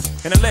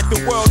And I let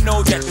the world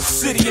know that the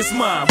city is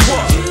mine.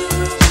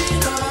 What?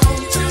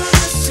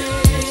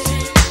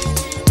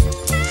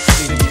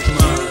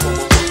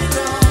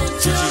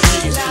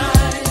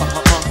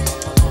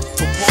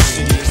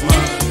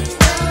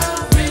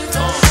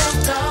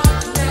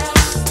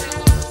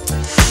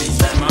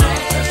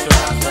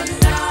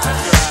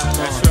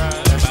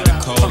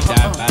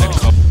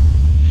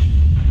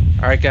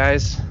 All right,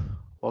 guys,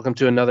 welcome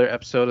to another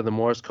episode of the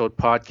Morse Code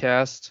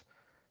Podcast.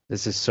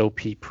 This is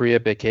Sophie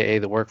Priap, aka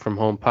the Work From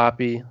Home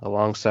Poppy,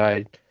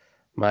 alongside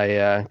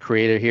my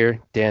creator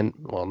here, Dan.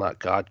 Well, not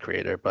God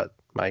creator, but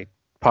my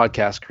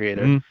podcast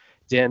creator,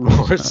 Dan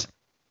Morse,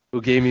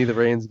 who gave me the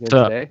reins again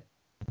today.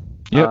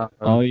 Yep,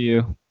 all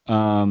you.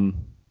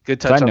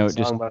 Good touch side on note,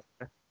 the song, by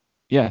the way.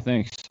 Yeah,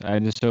 thanks. I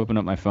just opened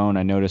up my phone.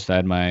 I noticed I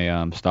had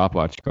my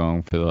stopwatch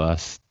going for the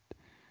last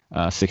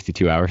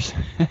 62 hours.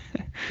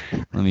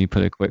 Let me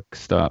put a quick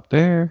stop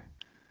there.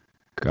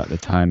 Got the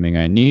timing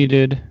I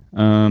needed.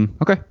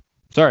 Okay.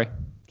 Sorry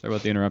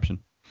about the interruption.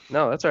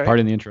 No, that's all right.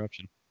 Pardon the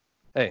interruption.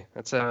 Hey,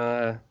 that's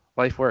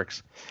life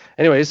works.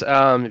 Anyways,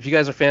 if you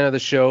guys are a fan of the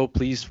show,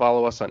 please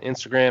follow us on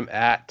Instagram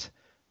at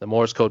the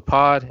Morse Code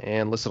Pod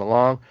and listen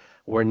along.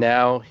 We're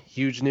now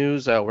huge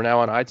news. We're now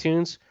on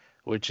iTunes,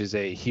 which is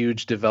a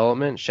huge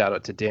development. Shout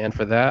out to Dan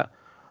for that.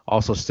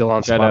 Also, still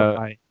on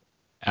Spotify.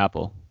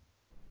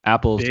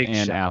 Apple's Big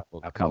and shout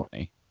Apple out.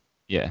 company.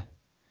 Yeah.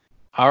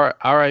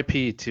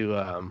 R.I.P.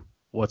 to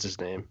what's his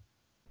name?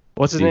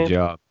 What's his Steve name?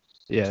 Jobs.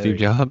 Yeah, Steve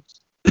Jobs.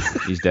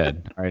 He's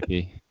dead.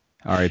 R.I.P.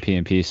 R.I.P.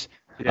 in peace.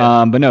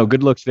 Yeah. But no,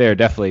 good looks there,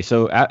 definitely.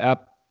 So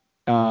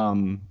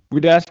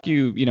we'd ask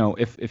you,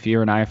 if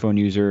you're an iPhone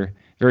user,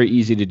 very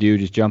easy to do.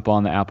 Just jump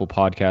on the Apple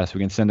Podcast. We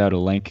can send out a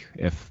link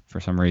if for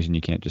some reason you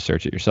can't just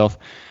search it yourself.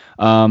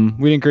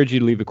 We'd encourage you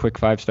to leave a quick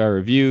 5-star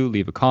review,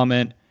 leave a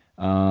comment.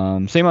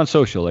 Same on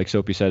social, like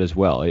Sophie said as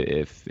well.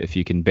 If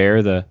you can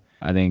bear the,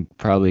 I think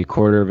probably a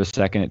quarter of a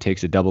second it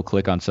takes to double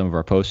click on some of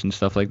our posts and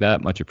stuff like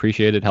that, much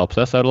appreciated. Helps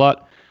us out a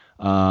lot.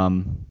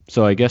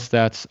 So I guess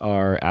that's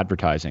our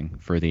advertising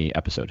for the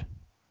episode.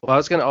 Well, I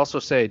was going to also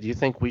say, do you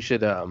think we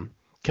should, can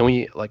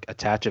we like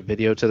attach a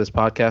video to this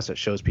podcast that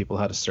shows people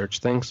how to search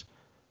things?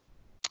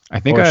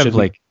 I think Or I have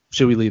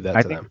should we leave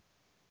that to them?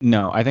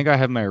 No, I think I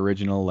have my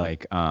original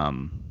like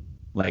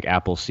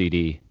Apple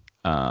CD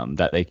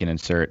that they can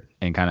insert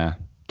and kind of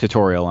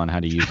tutorial on how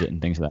to use it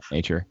and things of that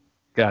nature.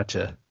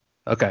 Gotcha.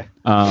 Okay.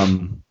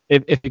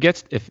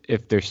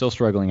 If they're still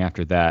struggling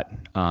after that,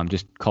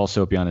 just call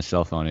Soapy on his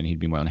cell phone and he'd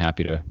be more than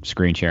happy to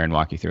screen share and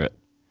walk you through it.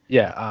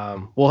 Yeah.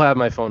 We'll have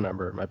my phone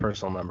number, my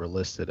personal number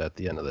listed at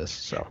the end of this.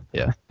 So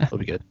yeah, it'll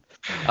be good.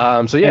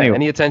 So yeah, Anyway,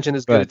 any attention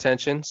is go good ahead.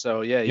 attention.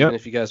 So yeah, even Yep.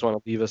 if you guys want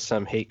to leave us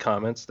some hate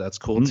comments, that's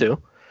cool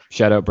too.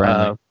 Shout out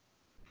Brian.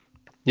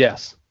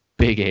 Yes.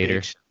 Big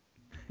hater.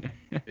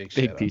 Big Big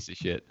shout piece of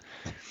shit.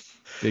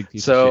 Big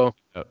piece So- of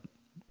shit.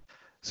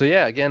 So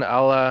yeah, again,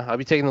 I'll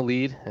be taking the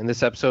lead in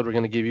this episode. We're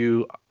going to give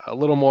you a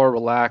little more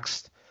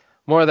relaxed,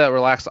 more of that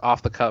relaxed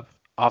off the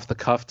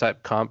cuff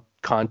type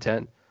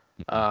content.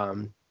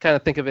 Kind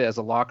of think of it as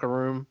a locker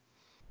room,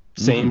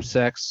 same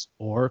sex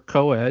or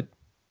co-ed.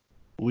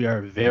 We are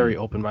a very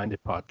open-minded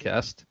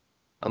podcast,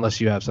 unless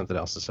you have something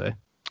else to say.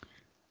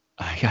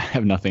 I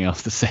have nothing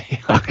else to say.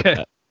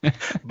 Okay.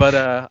 But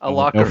a No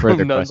locker further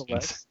room nonetheless,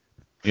 questions.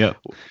 Yep.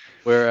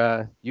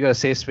 where you got a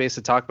safe space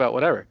to talk about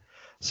whatever.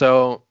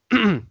 So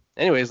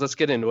anyways, let's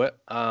get into it.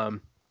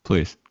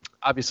 Please.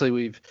 Obviously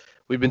we've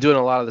been doing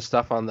a lot of the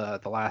stuff on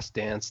the Last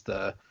Dance,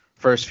 the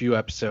first few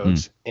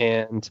episodes,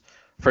 and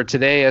for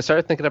today I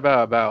started thinking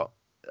about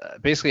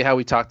basically how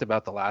we talked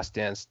about the Last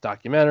Dance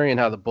documentary and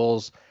how the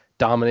Bulls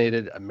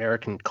dominated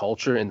American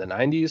culture in the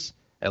 90s,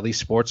 at least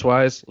sports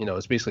wise.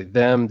 It's basically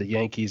them, the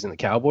Yankees, and the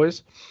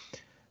Cowboys.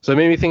 So it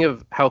made me think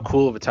of how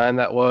cool of a time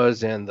that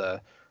was and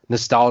the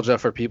nostalgia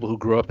for people who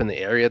grew up in the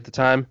area at the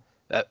time.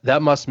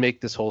 That must make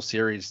this whole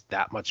series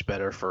that much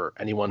better for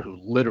anyone who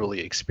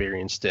literally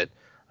experienced it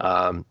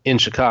in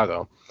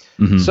Chicago.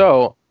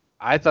 So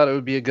I thought it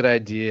would be a good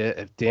idea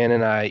if Dan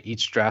and I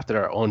each drafted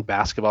our own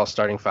basketball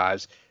starting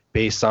fives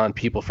based on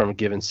people from a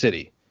given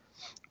city.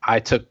 I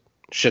took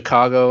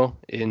Chicago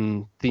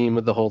in theme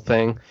of the whole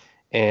thing,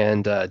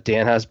 and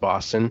Dan has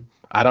Boston.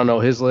 I don't know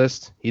his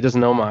list. He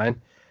doesn't know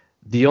mine.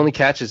 The only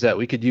catch is that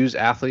we could use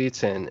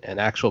athletes and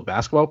actual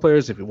basketball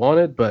players if we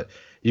wanted, but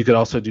you could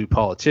also do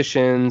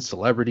politicians,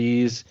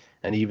 celebrities,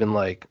 and even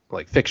like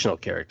fictional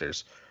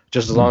characters,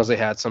 just as long as they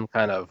had some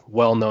kind of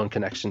well-known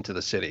connection to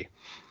the city.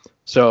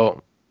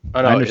 So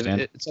I know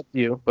it's up to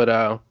you,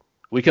 but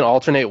we can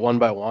alternate one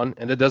by one,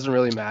 and it doesn't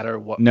really matter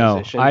what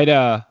position.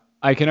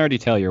 I can already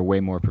tell you're way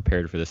more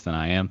prepared for this than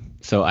I am.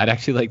 So I'd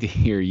actually like to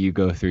hear you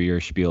go through your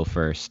spiel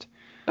first.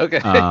 Okay.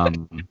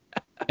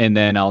 And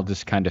then I'll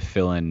just kind of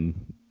fill in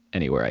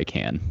anywhere I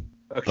can.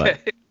 Okay.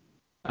 But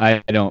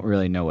I don't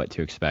really know what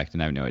to expect,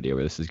 and I have no idea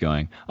where this is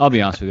going. I'll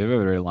be honest with you. I've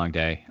had a very long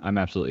day. I'm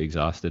absolutely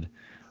exhausted.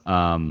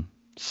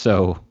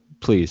 So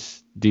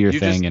please do your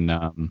thing.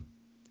 And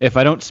if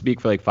I don't speak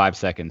for like 5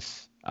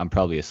 seconds, I'm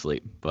probably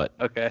asleep. But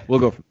okay. we'll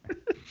go from there.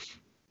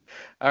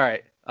 All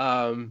right.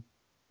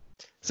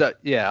 So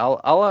yeah,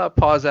 I'll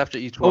pause after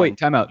each one. Oh wait,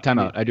 time out.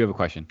 I do have a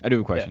question.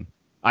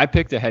 I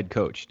picked a head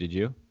coach. Did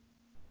you?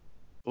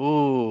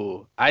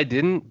 Ooh, I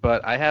didn't,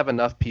 but I have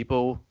enough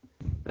people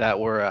that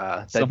were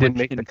that Someone didn't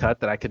make the can- cut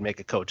that I could make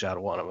a coach out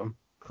of one of them.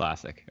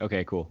 Classic.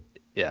 Okay, cool.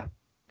 Yeah.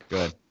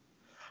 Good.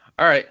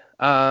 All right.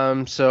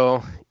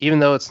 So even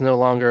though it's no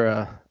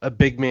longer a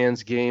big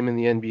man's game in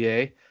the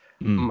NBA,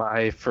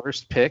 my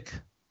first pick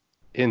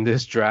in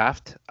this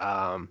draft,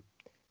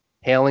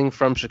 hailing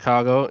from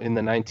Chicago in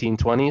the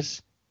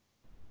 1920s,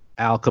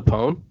 Al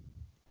Capone.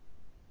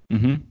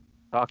 Mm-hmm.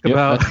 Talk Yep,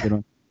 about that's a good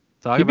one.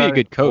 talk He'd be a about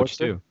good coach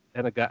enforcer too.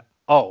 and a guy.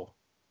 Oh,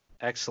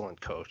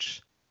 excellent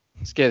coach.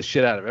 Scared the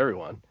shit out of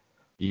everyone.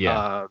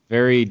 Yeah.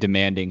 Very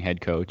demanding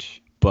head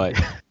coach, but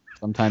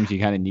sometimes you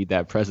kind of need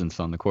that presence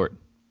on the court.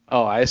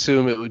 Oh, I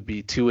assume it would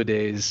be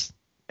 2-a-days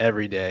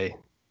every day,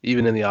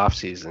 even in the off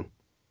season.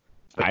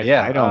 But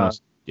I'd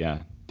almost,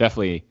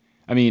 definitely.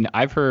 I mean,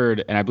 I've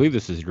heard, and I believe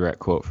this is a direct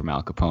quote from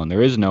Al Capone.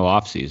 There is no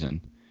off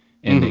season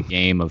in the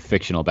game of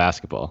fictional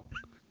basketball.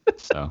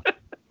 So,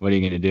 what are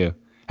you gonna do?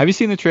 Have you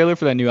seen the trailer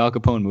for that new Al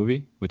Capone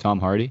movie with Tom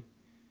Hardy?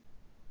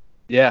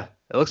 Yeah,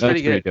 it looks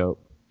pretty good.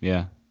 Dope.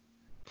 Yeah.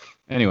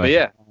 Anyway. But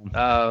yeah,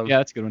 yeah,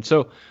 that's a good one.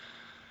 So,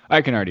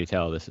 I can already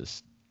tell this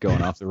is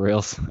going off the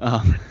rails.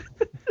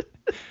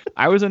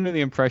 I was under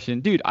the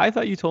impression, dude, I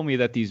thought you told me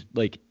that these,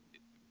 like,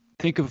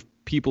 think of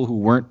people who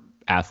weren't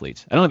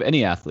athletes. I don't have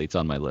any athletes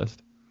on my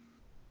list.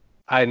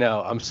 I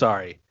know. I'm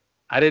sorry.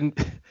 I didn't.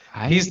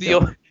 I He's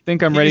the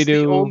think I'm ready he's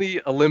the to.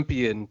 only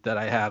Olympian that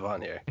I have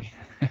on here.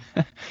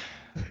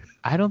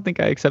 I don't think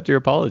I accept your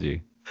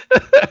apology.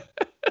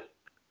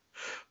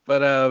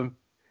 But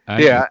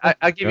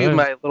I give you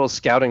my little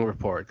scouting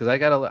report because I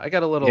got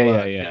a little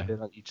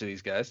on each of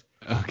these guys.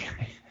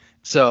 Okay.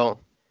 So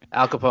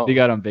Al Capone. You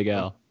got on Big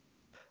Al.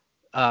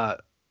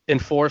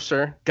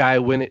 Enforcer guy,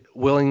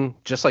 willing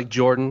just like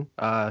Jordan.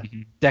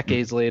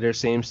 Decades later,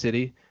 same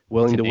city,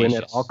 willing to win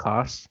at all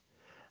costs.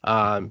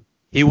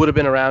 He would have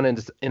been around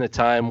in a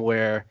time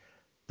where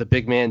the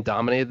big man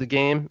dominated the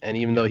game, and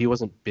even though he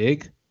wasn't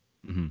big,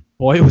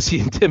 boy was he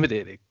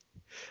intimidating.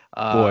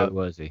 Boy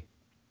was he.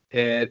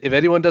 And if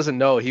anyone doesn't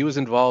know, he was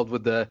involved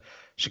with the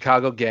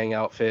Chicago gang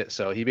outfit.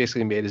 So he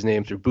basically made his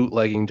name through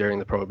bootlegging during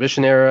the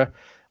Prohibition era,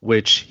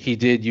 which he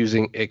did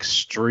using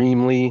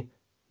extremely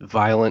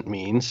violent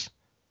means.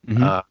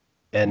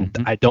 And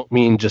I don't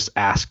mean just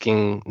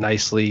asking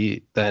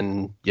nicely,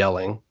 then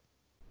yelling.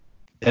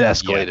 It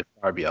escalated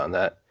far beyond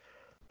that.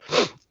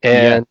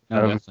 And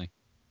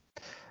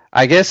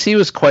I guess he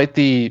was quite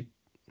the,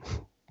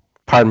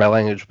 pardon my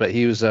language, but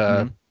he was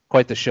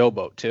quite the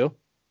showboat too.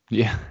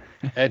 Yeah.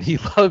 And he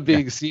loved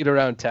being seen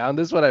around town.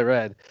 This is what I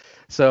read.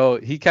 So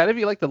he kind of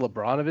be like the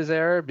LeBron of his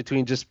era,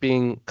 between just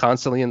being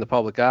constantly in the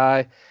public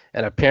eye,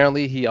 and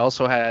apparently he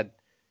also had,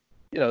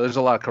 there's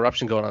a lot of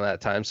corruption going on at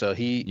that time. So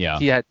he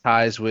had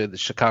ties with the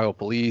Chicago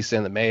police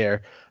and the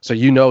mayor. So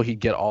he'd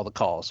get all the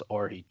calls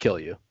or he'd kill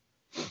you.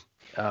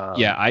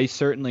 I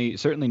certainly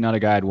not a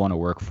guy I'd want to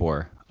work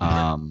for.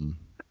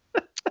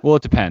 Well,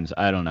 it depends.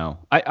 I don't know.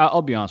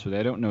 I'll be honest with you.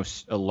 I don't know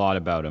a lot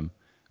about him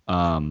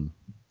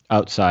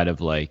outside of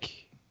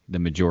like the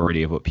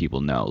majority of what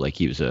people know. Like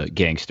he was a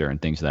gangster and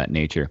things of that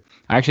nature.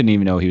 I actually didn't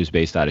even know he was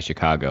based out of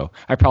Chicago.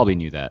 I probably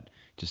knew that,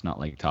 just not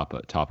like top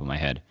of my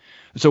head.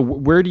 So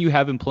where do you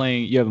have him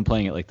playing? You have him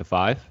playing at like the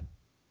 5?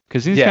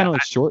 Because he's kind of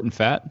like short and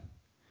fat.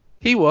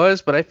 He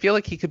was, but I feel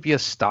like he could be a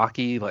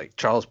stocky like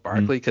Charles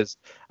Barkley, because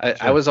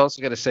I was also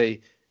going to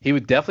say he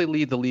would definitely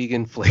lead the league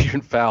in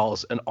flagrant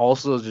fouls and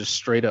also just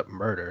straight up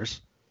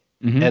murders,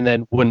 and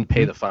then wouldn't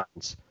pay the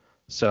fines.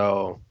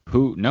 So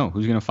who's going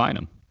to fine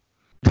him?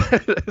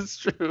 That's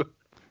true.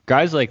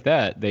 Guys like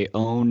that, they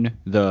own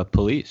the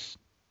police.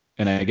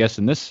 And I guess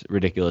in this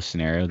ridiculous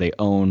scenario, they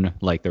own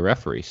like the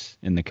referees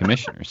and the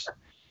commissioners,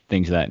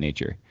 things of that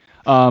nature.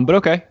 But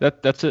okay,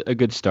 that's a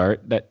good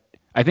start. That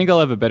I think I'll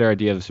have a better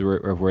idea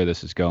of where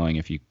this is going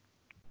if you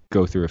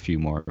go through a few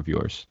more of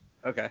yours.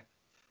 Okay.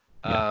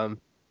 Yeah.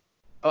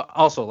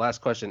 Also,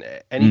 last question.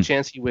 Any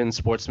chance he wins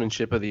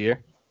Sportsmanship of the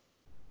Year?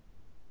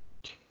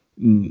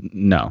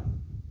 No,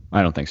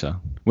 I don't think so.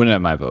 Wouldn't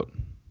have my vote.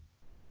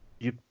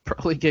 You'd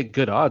probably get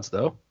good odds,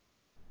 though.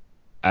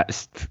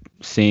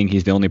 Seeing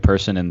he's the only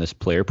person in this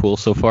player pool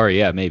so far,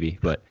 yeah, maybe.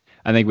 But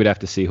I think we'd have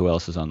to see who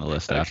else is on the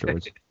list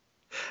afterwards.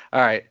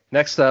 All right.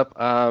 Next up,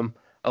 a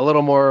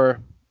little more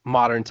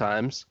modern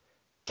times,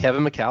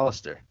 Kevin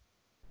McAllister.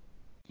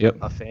 Yep.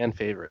 A fan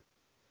favorite.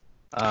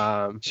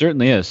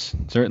 Certainly is.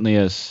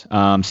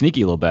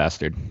 Sneaky little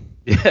bastard.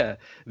 Yeah.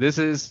 This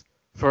is,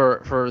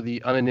 for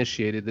the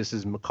uninitiated, this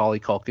is Macaulay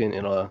Culkin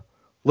in a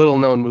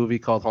little-known movie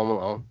called Home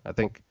Alone. I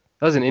think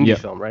that was an indie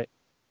film, right?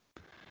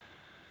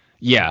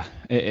 Yeah,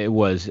 it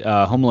was.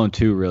 Home Alone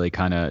 2 really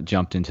kind of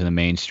jumped into the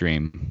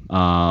mainstream.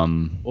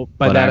 Well,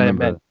 by that I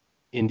meant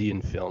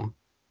Indian film.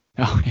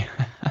 Oh,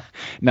 yeah.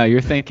 No,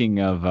 you're thinking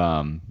of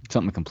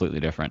something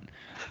completely different.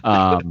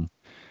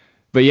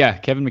 But yeah,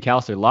 Kevin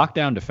McAllister,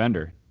 lockdown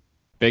defender.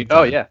 Big time.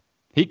 Oh, yeah.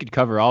 He could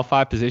cover all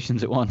 5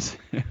 positions at once,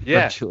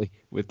 yeah. virtually,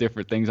 with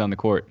different things on the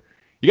court.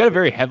 You got a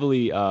very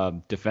heavily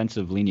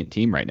defensive, lenient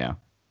team right now.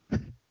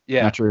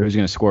 Yeah. Not sure who's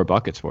going to score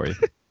buckets for you.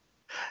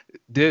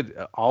 Dude,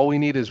 all we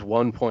need is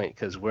 1 point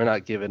because we're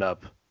not giving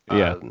up.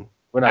 Yeah.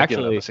 We're not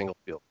giving up a single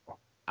field goal.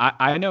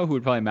 I know who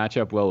would probably match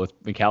up well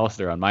with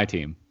McAllister on my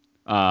team.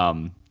 If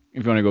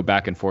you want to go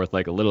back and forth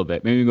like a little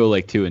bit, maybe we go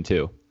like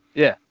 2-2.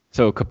 Yeah.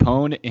 So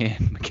Capone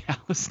and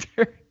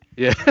McAllister.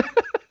 Yeah.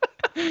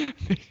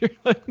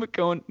 Like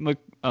Capone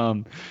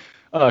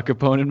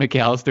and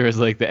McAllister is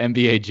like the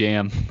NBA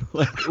Jam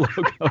like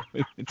logo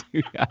with the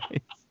two guys.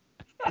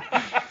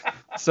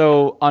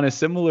 So on a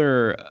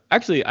similar,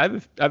 actually, I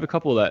have a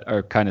couple that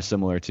are kind of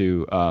similar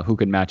to who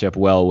can match up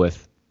well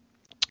with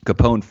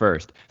Capone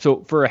first.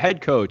 So for a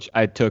head coach,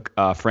 I took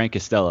Frank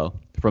Costello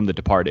from The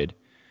Departed.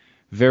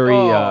 Very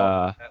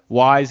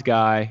wise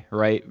guy,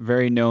 right?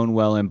 Very known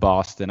well in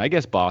Boston. I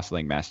guess Boston,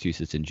 like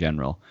Massachusetts in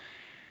general.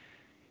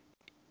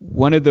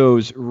 One of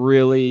those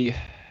really,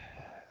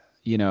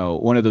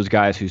 one of those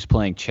guys who's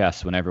playing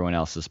chess when everyone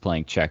else is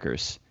playing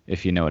checkers,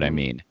 if you know what I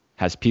mean.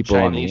 Has people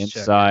Chinese on the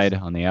inside,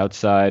 checkers. on the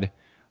outside.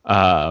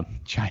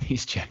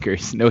 Chinese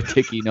checkers, no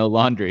ticky, no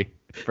laundry.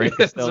 Frank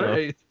That's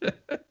Costello.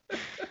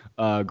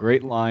 right.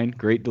 Great line,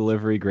 great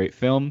delivery, great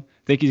film.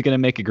 Think he's going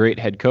to make a great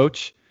head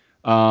coach.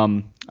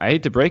 I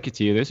hate to break it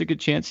to you. There's a good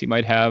chance he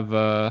might have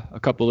a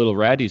couple little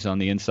raddies on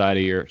the inside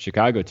of your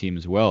Chicago team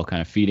as well,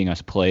 kind of feeding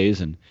us plays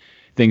and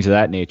things of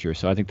that nature.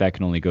 So I think that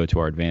can only go to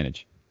our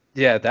advantage.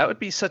 Yeah, that would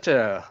be such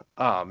a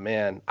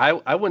man.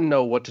 I wouldn't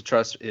know what to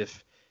trust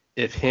if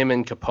him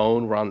and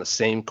Capone were on the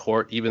same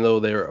court, even though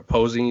they were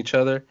opposing each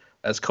other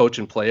as coach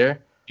and player.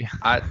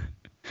 Yeah.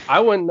 I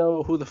wouldn't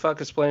know who the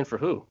fuck is playing for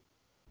who.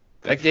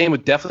 That game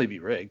would definitely be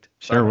rigged.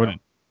 Sure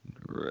wouldn't.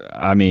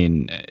 I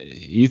mean,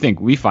 you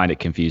think we find it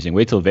confusing.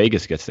 Wait till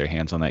Vegas gets their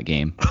hands on that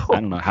game. I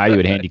don't know how you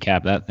would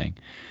handicap that thing.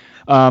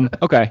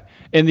 Okay.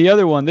 And the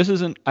other one, I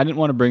didn't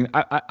want to bring,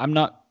 I'm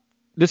not,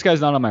 this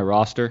guy's not on my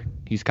roster.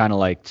 He's kind of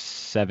like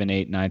 7th,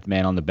 8th, 9th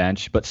man on the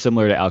bench, but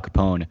similar to Al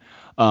Capone.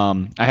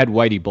 I had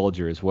Whitey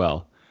Bulger as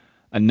well.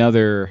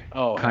 Another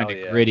kind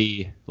of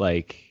gritty,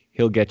 like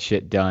he'll get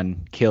shit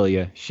done, kill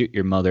you, shoot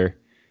your mother,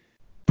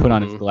 put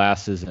on his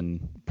glasses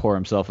and pour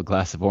himself a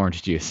glass of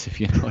orange juice, if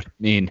you know what I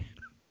mean.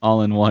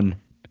 All in one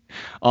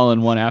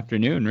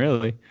afternoon,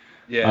 really.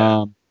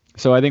 Yeah.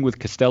 So I think with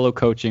Costello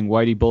coaching,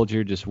 Whitey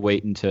Bulger just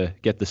waiting to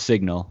get the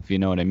signal, if you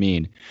know what I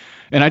mean.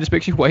 And I just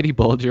picture Whitey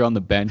Bulger on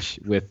the bench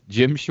with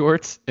gym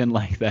shorts and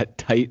like that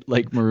tight,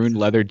 like maroon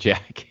leather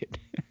jacket.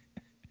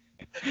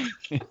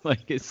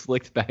 Like his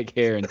slicked back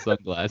hair and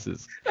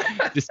sunglasses.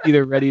 Just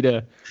either ready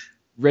to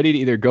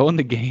either go in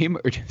the game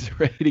or just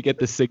ready to get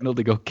the signal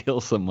to go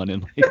kill someone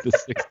in like the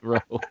 6th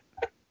row.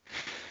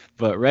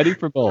 But ready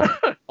for both.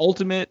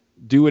 Ultimate,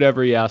 do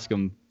whatever you ask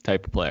him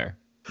type of player.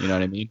 You know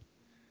what I mean?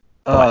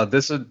 I would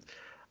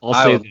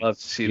would love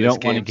to see this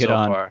game so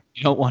far.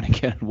 You don't want to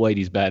get on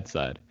Whitey's bad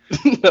side.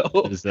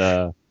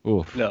 No.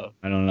 No.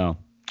 I don't know.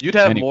 You'd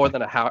have more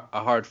than a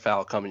hard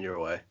foul coming your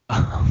way.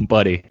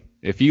 Buddy,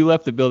 if you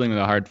left the building with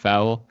a hard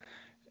foul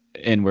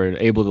and were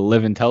able to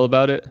live and tell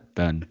about it,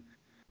 then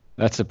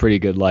that's a pretty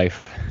good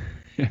life,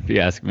 if you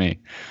ask me.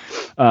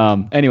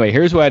 Anyway,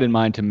 here's what I had in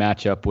mind to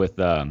match up with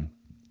the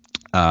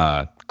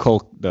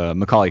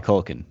Macaulay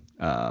Culkin,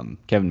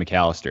 Kevin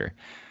McAllister.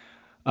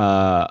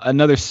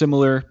 Another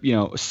similar,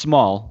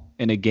 small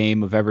in a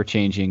game of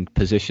ever-changing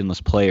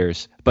positionless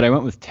players, but I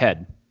went with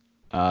Ted,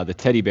 the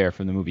teddy bear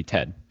from the movie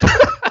Ted.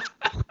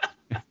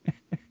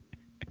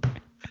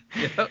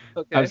 Yeah,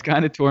 okay. I was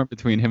kind of torn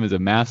between him as a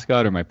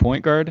mascot or my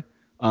point guard,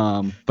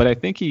 but I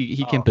think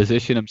he can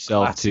position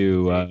himself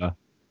to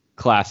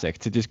classic,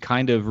 to just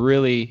kind of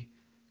really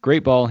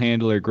great ball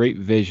handler, great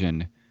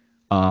vision,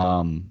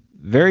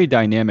 very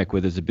dynamic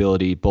with his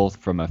ability, both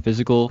from a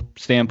physical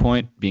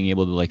standpoint, being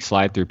able to like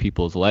slide through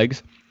people's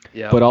legs,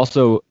 but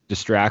also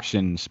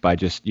distractions by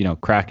just,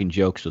 cracking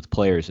jokes with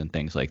players and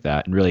things like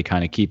that, and really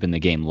kind of keeping the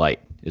game light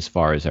as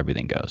far as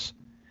everything goes.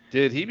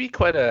 Dude, he'd be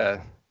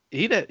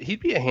he'd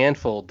be a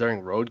handful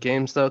during road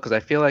games though, because I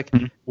feel like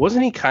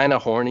wasn't he kind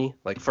of horny,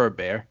 like for a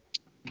bear?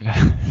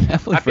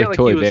 Definitely I for feel a like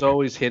toy he was bear.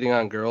 always hitting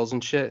on girls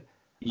and shit.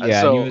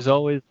 Yeah, and he was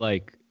always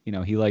like,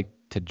 he liked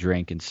to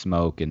drink and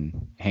smoke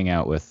and hang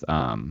out with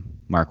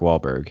Mark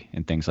Wahlberg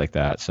and things like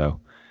that. So,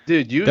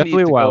 dude, you definitely need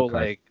to a go wild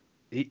card.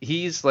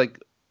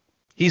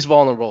 he's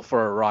vulnerable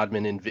for a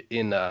Rodman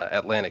in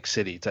Atlantic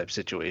City type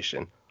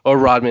situation, or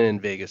Rodman in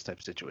Vegas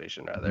type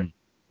situation rather.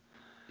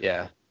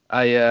 Yeah,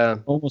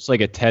 almost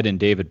like a Ted and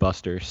David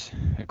Buster's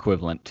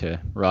equivalent to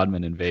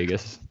Rodman in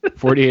Vegas.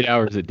 48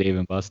 hours at Dave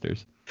and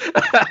Buster's.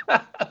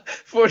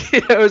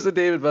 48 hours of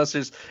David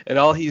Buster's, and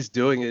all he's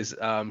doing is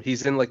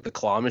he's in like the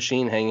claw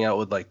machine hanging out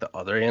with like the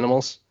other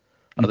animals,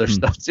 other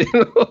stuffed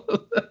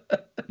animals.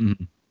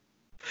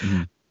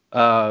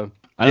 I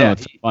don't know,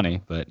 it's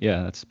funny, but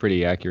yeah, that's a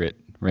pretty accurate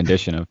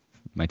rendition of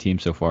my team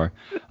so far.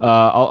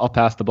 I'll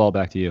pass the ball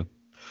back to you.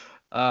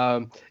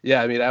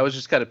 Yeah, I mean, I was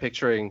just kind of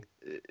picturing,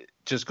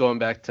 just going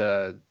back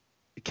to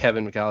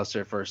Kevin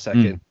McAllister for a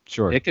second.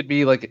 Sure. It could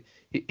be like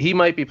he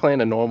might be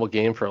playing a normal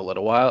game for a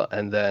little while,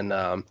 and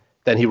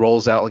then he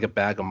rolls out like a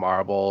bag of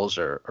marbles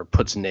or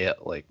puts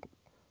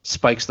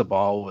spikes the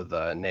ball with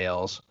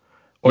nails,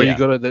 Or Yeah. you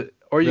go to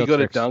Real dunk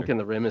trickster. and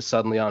the rim is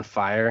suddenly on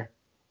fire.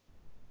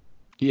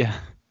 Yeah.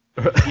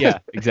 Yeah,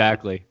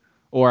 exactly.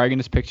 Or I can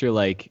just picture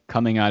like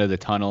coming out of the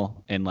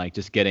tunnel and like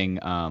just getting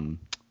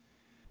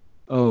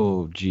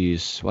oh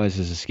geez, why is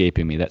this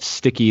escaping me? That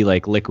sticky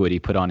like liquid he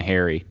put on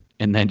Harry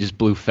and then just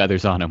blew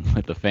feathers on him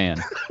with the fan.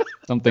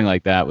 Something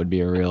like that would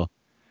be a real.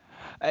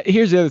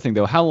 Here's the other thing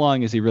though. How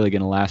long is he really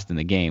going to last in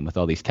the game with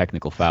all these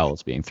technical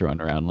fouls being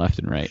thrown around left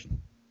and right?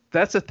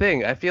 That's the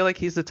thing. I feel like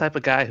he's the type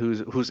of guy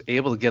who's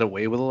able to get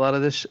away with a lot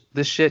of this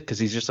shit because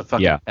he's just a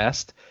fucking Yeah.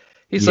 pest.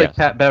 He's Yes. like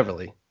Pat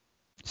Beverly.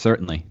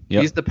 Certainly.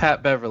 Yep. He's the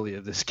Pat Beverly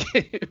of this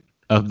game.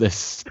 Of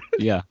this.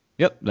 Yeah.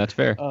 Yep. That's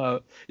fair.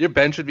 Your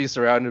bench would be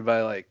surrounded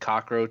by like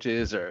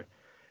cockroaches, or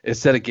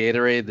instead of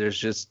Gatorade, there's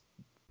just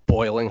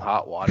boiling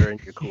hot water in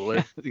your cooler.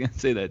 I was gonna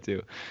say that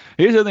too.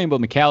 Here's the other thing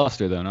about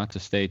McAllister, though, not to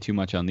stay too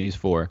much on these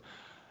four.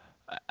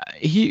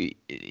 He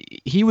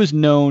was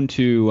known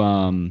to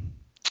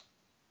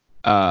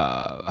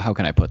how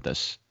can I put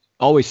this?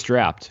 Always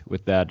strapped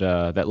with that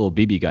little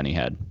BB gun he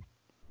had.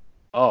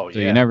 Oh So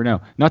yeah, you never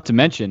know. Not to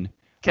mention,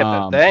 kept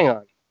that thing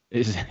on.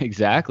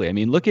 exactly. I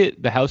mean, look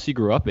at the house he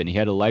grew up in. He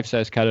had a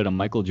life-size cutout of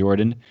Michael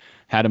Jordan.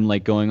 Had him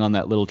like going on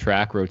that little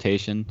track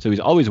rotation. So he's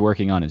always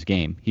working on his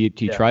game. He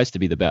tries to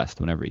be the best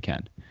whenever he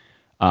can.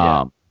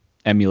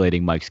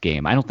 Emulating Mike's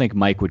game. I don't think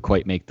Mike would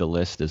quite make the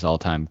list as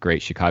all-time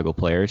great Chicago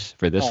players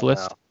for this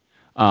list.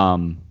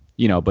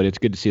 No. But it's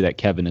good to see that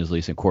Kevin is at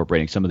least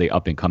incorporating some of the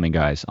up-and-coming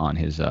guys on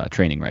his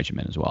training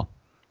regimen as well.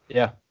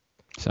 Yeah.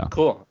 So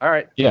Cool. All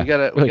right. Yeah, We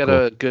got really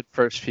a good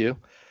first few.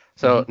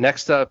 So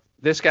next up,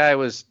 this guy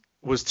was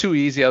too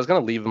easy. I was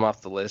gonna leave him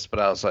off the list, but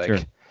I was like, Sure.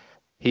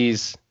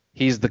 he's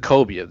the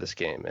Kobe of this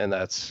game, and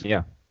that's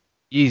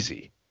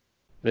easy.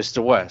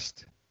 Mr.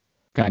 West.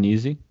 kind of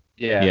easy.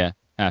 Yeah.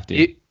 Have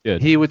to.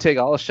 Good. He would take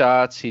all the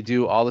shots. He'd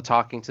do all the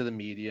talking to the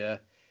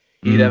media.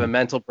 He'd have a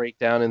mental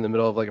breakdown in the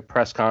middle of like a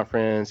press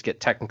conference, get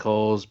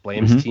technicals,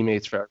 blame his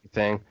teammates for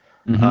everything.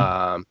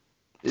 Sounds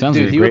Dude, like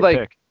a he great would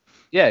pick.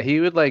 Yeah, he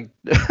would like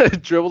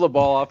dribble the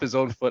ball off his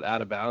own foot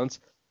out of bounds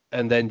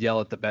and then yell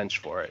at the bench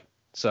for it.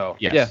 So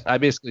Yes. yeah, I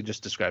basically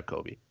just described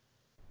Kobe.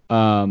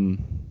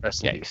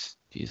 Rest in peace. Yikes.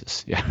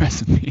 Jesus. Yeah,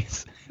 rest in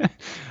peace.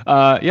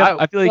 I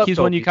feel like love he's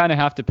one you Kobe. kind of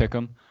have to pick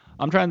him.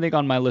 I'm trying to think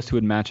on my list who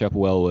would match up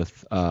well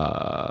with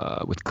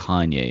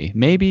Kanye.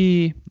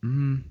 Maybe Do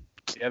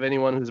you have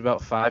anyone who's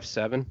about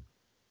 5'7"?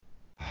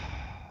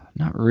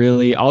 not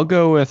really. I'll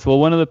go with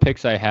one of the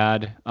picks I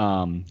had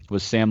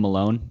was Sam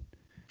Malone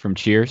from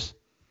Cheers.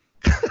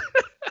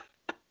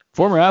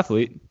 Former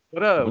athlete.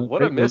 What a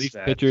Relief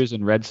mismatch. pitchers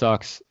in Red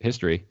Sox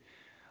history.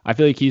 I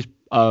feel like he's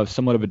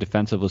somewhat of a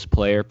defensiveless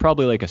player,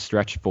 probably like a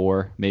stretch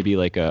 4, maybe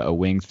like a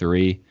wing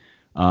 3,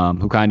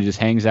 who kind of just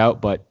hangs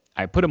out. But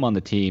I put him on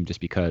the team just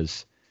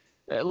because,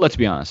 let's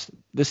be honest,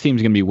 this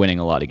team's going to be winning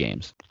a lot of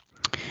games.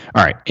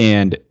 All right,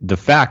 and the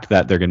fact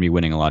that they're going to be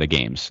winning a lot of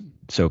games,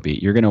 Soapy,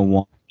 you're going to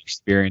want an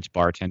experienced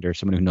bartender,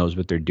 someone who knows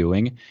what they're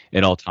doing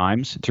at all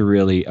times to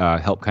really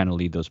help kind of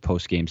lead those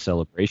post-game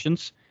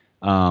celebrations.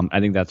 I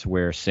think that's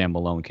where Sam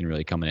Malone can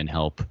really come in and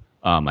help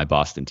my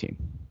Boston team.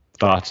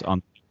 Thoughts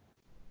on?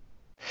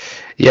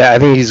 Yeah, I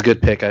think he's a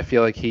good pick. I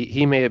feel like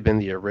he may have been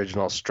the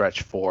original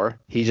stretch 4.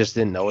 He just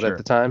didn't know it Sure. at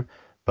the time.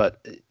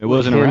 But It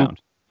wasn't him- around.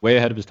 Way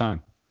ahead of his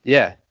time.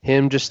 Yeah,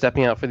 him just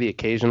stepping out for the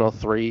occasional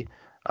 3,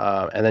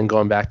 and then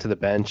going back to the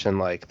bench and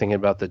like thinking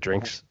about the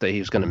drinks that he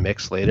was going to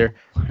mix later.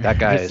 That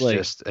guy Just is like-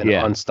 just an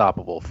yeah.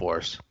 unstoppable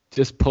force.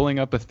 Just pulling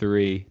up a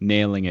 3,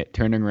 nailing it,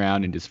 turning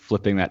around and just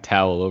flipping that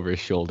towel over his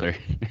shoulder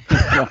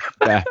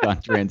back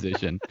on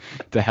transition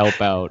to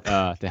help out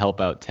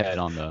Ted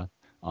on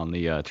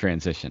the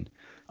transition.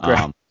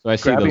 So I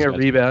see grabbing those a guys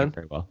rebound.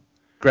 very well.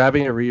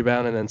 Grabbing a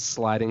rebound and then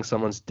sliding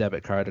someone's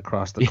debit card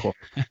across the court.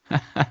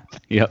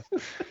 Yep,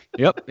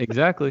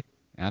 exactly.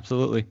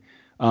 Absolutely.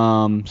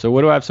 So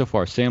what do I have so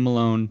far? Sam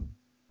Malone,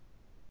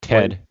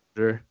 Ted,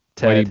 Whitey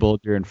Ted.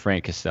 Bulger, and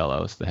Frank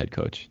Costello is the head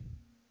coach.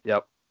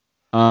 Yep.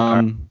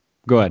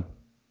 Go ahead.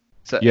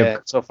 So, Yep.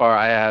 and so far,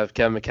 I have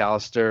Kevin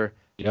McAllister,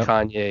 Yep.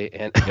 Kanye,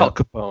 and Al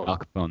Capone. Al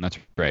Capone, that's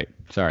right.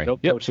 Sorry. Nope,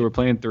 Yep. coach. So we're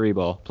playing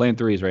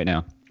threes right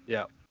now.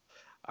 Yeah.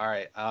 All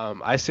right.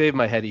 I saved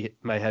my heavy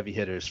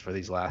hitters for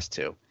these last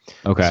 2.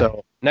 Okay.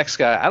 So next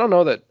guy, I don't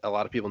know that a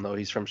lot of people know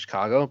he's from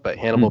Chicago, but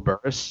Hannibal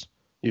Buress.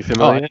 You I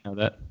familiar? didn't know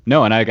that.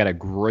 No, and I got a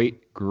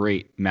great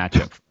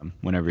matchup for him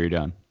whenever you're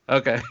done.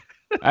 Okay.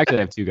 I actually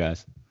have 2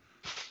 guys.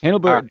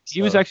 Hannibal, All right,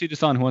 he was so- actually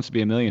just on Who Wants to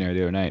Be a Millionaire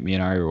the other night. Me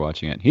and Ari were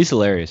watching it. He's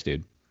hilarious,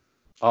 dude.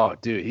 Oh,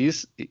 dude,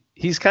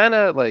 he's kind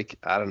of like,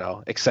 I don't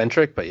know,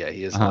 eccentric, but yeah,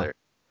 he is hilarious.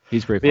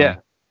 He's pretty But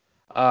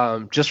funny.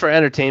 yeah. Just for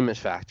entertainment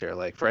factor,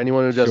 like for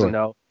anyone who doesn't Sure.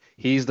 know,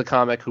 he's the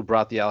comic who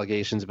brought the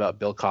allegations about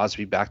Bill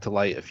Cosby back to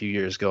light a few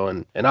years ago,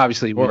 and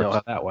obviously we know course.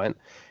 how that went.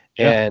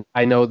 Yeah. And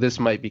I know this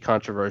might be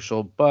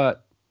controversial,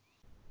 but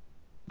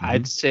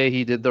I'd say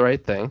he did the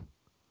right thing.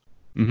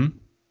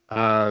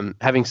 Mm-hmm.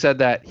 Having said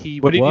that, he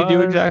What did he do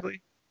was-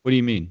 exactly? What do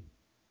you mean?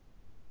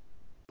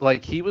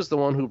 Like he was the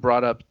one who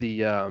brought up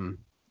the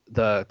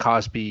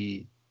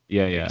Cosby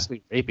Yeah.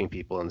 basically raping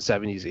people in the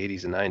 70s,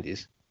 80s, and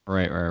 90s.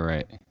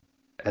 Right.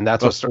 And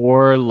that's what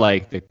before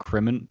like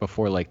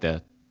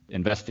the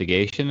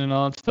investigation and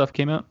all that stuff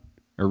came out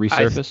or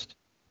resurfaced.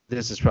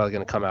 This is probably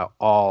going to come out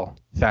all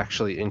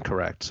factually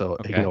incorrect, so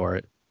Okay. ignore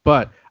it.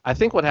 But I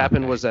think what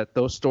happened was that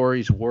those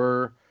stories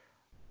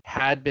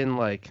had been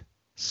like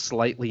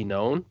slightly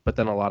known, but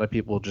then a lot of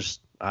people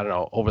just, I don't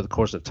know, over the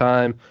course of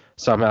time,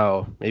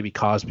 somehow maybe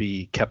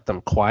Cosby kept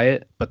them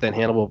quiet. But then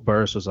Hannibal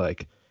Buress was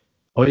like,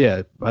 "Oh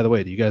yeah, by the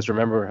way, do you guys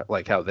remember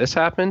like how this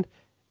happened?"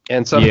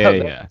 And somehow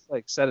that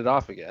like set it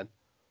off again.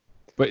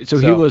 But so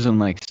he wasn't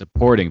like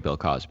supporting Bill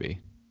Cosby.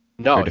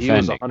 No, he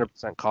was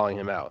 100% calling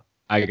him out.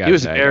 He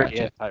was very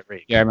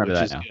anti-rape. Yeah, I remember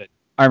that now. Good.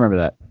 I remember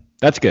that.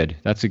 That's good.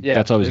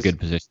 That's always a good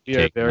position. We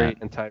are a very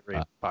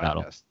anti-rape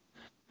podcast.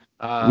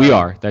 We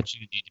are. That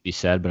shouldn't need to be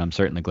said, but I'm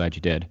certainly glad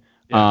you did.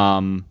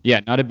 Yeah.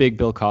 Not a big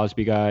Bill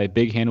Cosby guy,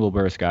 big Hannibal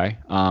Buress guy.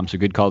 So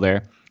good call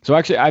there. So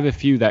actually, I have a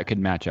few that could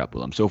match up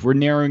with him. So if we're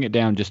narrowing it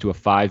down just to a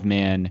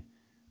 5-man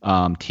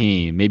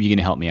team, maybe you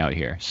can help me out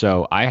here.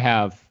 So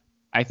I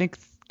think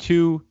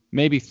 2,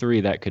 maybe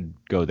 3 that could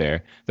go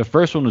there. The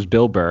first one was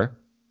Bill Burr,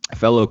 a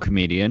fellow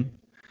comedian,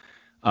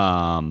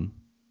 diehard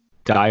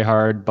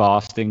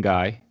Boston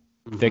guy,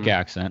 thick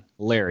accent,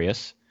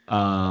 hilarious.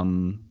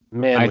 Man,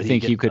 I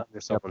think he could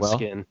under someone's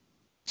skin.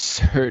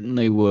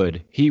 Certainly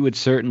would. He would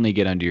certainly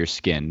get under your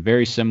skin.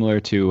 Very similar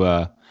to,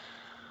 I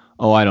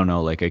don't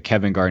know, like a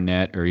Kevin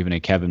Garnett or even a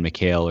Kevin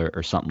McHale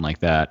or something like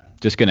that.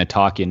 Just going to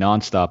talk you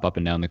nonstop up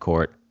and down the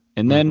court,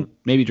 and then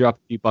maybe drop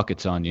a few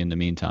buckets on you in the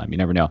meantime. You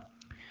never know.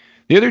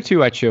 The other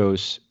 2 I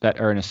chose that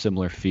are in a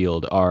similar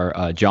field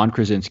are John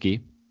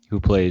Krasinski, who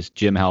plays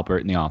Jim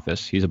Halpert in The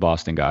Office. He's a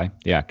Boston guy,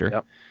 the actor.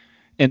 Yep.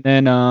 And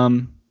then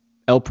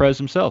El Prez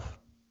himself,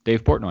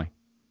 Dave Portnoy.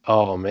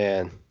 Oh,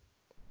 man.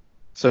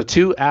 So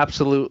 2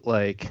 absolute,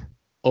 like,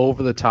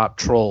 over-the-top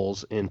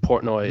trolls in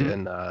Portnoy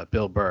and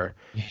Bill Burr.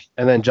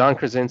 And then John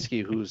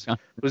Krasinski, who's not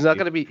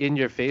going to be in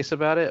your face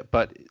about it,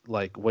 but,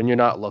 like, when you're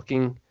not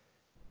looking,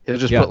 he'll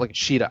just put, like, a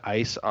sheet of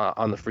ice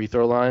on the free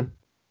throw line.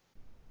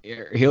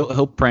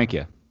 He'll prank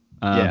you.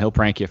 He'll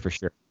prank you for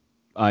sure.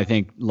 I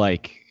think,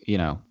 like,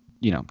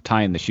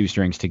 tying the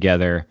shoestrings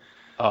together.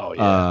 Oh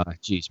yeah.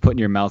 Putting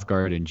your mouth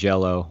guard in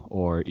Jell-O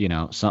or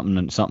something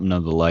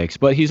of the likes.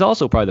 But he's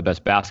also probably the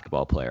best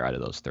basketball player out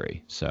of those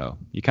 3. So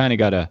you kind of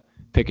got to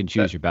pick and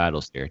choose your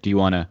battles here. Do you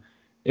want to,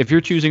 if you're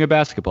choosing a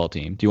basketball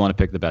team, do you want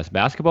to pick the best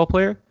basketball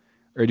player,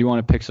 or do you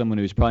want to pick someone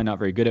who's probably not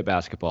very good at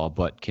basketball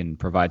but can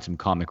provide some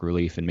comic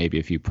relief and maybe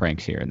a few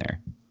pranks here and there?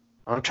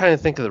 I'm trying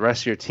to think of the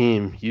rest of your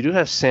team. You do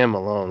have Sam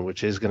Malone,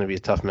 which is going to be a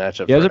tough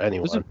matchup for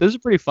anyone. This is a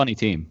pretty funny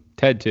team.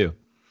 Ted too.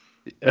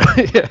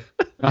 Yeah.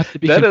 Not to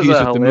be that confused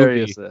is a with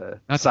hilarious the movie.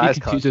 Not to be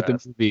confused with the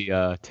movie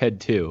Ted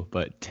 2,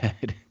 but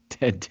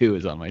Ted 2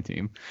 is on my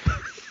team.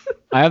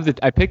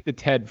 I picked the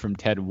Ted from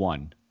Ted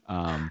 1,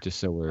 just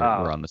so we're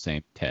on the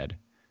same Ted.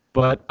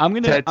 But I'm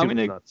gonna Ted 2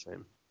 is not the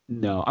same.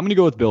 No, I'm gonna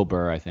go with Bill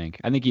Burr. I think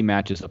he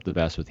matches up the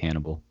best with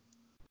Hannibal.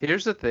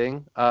 Here's the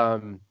thing,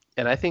 and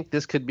I think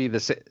this could be the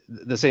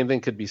same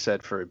thing could be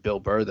said for Bill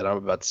Burr that I'm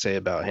about to say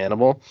about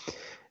Hannibal.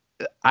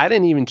 I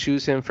didn't even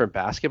choose him for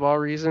basketball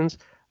reasons.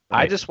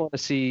 Right. I just want to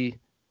see,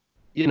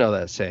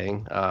 that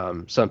saying,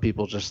 some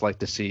people just like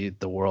to see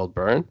the world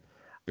burn.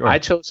 Sure. I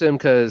chose him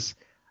because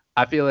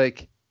I feel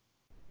like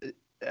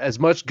as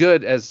much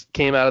good as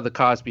came out of the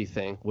Cosby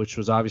thing, which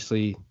was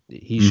obviously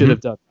he should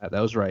have done that. That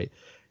was right.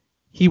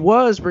 He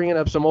was bringing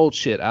up some old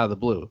shit out of the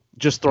blue,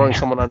 just throwing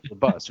someone under the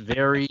bus.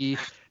 Very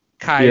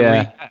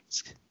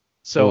Kyrie-esque.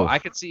 So I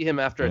could see him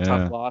after a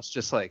tough loss,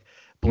 just like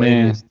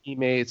blaming his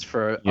teammates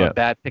for a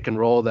bad pick and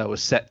roll that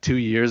was set 2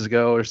 years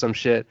ago or some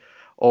shit.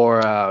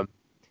 Or,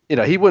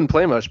 he wouldn't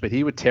play much, but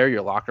he would tear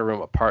your locker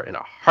room apart in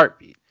a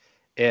heartbeat.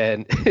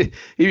 And he'd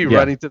be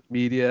running to the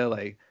media,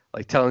 like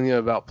telling you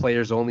about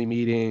players only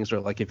meetings, or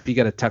like if he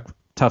got a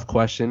tough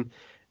question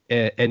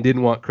and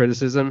didn't want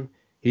criticism,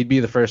 he'd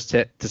be the first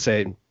to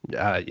say,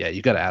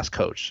 you got to ask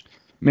coach.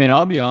 Man,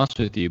 I'll be honest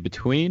with you.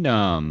 Between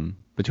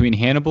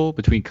Hannibal,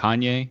 between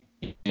Kanye,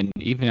 and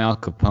even Al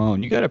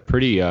Capone, you got a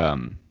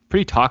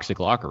pretty toxic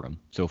locker room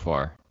so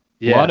far.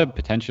 Yeah. A lot of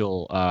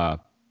potential,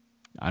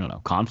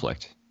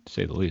 conflict, to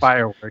say the least.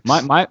 Fireworks.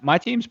 My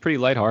team's pretty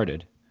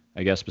lighthearted,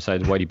 I guess,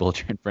 besides Whitey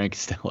Bulger and Frank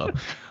Costello.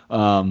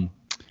 But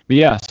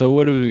yeah, so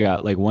what do we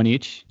got? Like one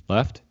each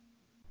left?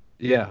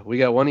 Yeah, we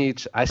got one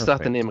each. I still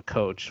have to name a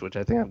coach, which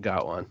I think I've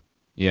got one.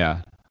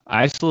 Yeah,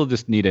 I still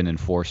just need an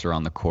enforcer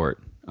on the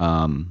court.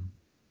 I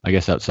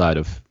guess outside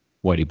of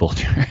Whitey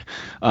Bulger.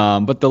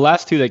 But the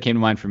last 2 that came to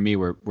mind for me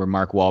were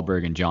Mark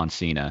Wahlberg and John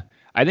Cena.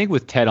 I think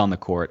with Ted on the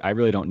court, I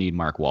really don't need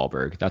Mark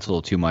Wahlberg. That's a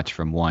little too much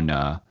from one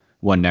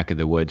neck of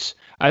the woods.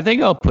 I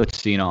think I'll put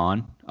Cena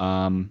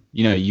on.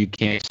 You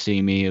can't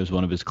see me. It was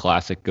one of his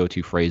classic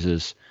go-to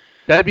phrases.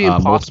 That'd be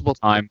impossible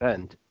to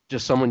defend.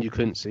 Just someone you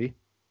couldn't see.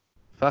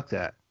 Fuck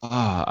that.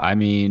 I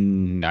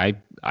mean,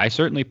 I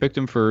certainly picked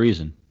him for a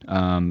reason.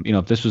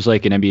 If this was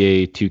like an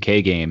NBA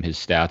 2K game, his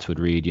stats would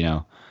read,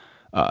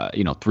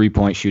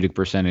 3-point shooting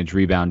percentage,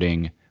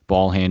 rebounding,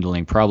 ball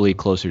handling, probably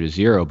closer to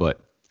 0,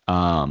 but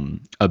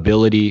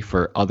ability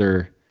for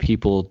other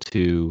people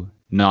to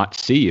not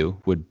see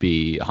you would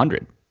be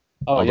 100.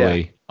 Oh,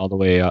 all the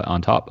way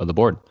on top of the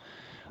board.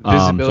 So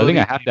I think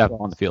I have to have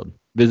him on the field.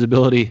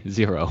 Visibility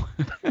 0.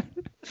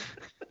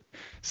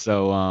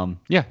 So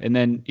yeah, and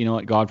then you know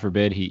what? God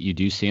forbid you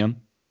do see him,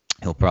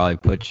 he'll probably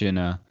put you in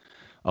a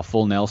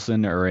full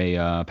Nelson or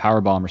a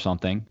power bomb or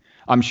something.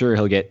 I'm sure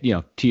he'll get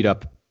teed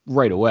up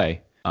right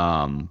away.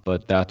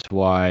 But that's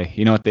why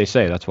you know what they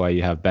say. That's why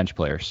you have bench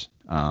players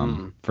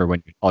for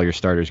when all your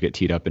starters get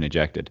teed up and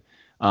ejected.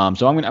 So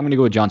I'm gonna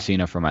go with John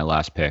Cena for my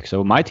last pick.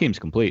 So my team's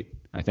complete,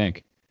 I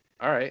think.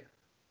 All right.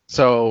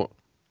 So,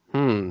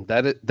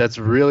 that's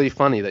really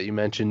funny that you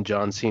mentioned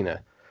John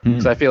Cena,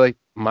 because I feel like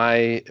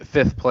my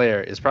 5th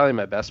player is probably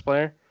my best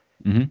player.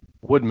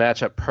 Would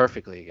match up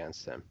perfectly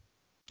against him.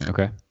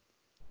 Okay.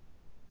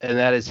 And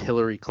that is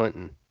Hillary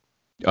Clinton.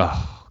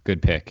 Oh,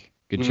 good pick.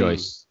 Good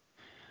choice.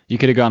 You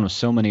could have gone with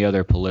so many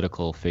other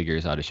political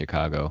figures out of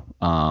Chicago,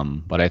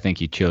 but I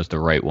think you chose the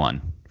right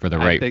one for the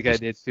right. I think I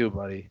did too,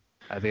 buddy.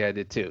 I think I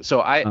did too.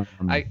 So I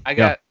got.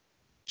 Yeah.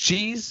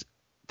 She's.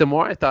 The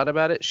more I thought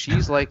about it,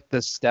 she's like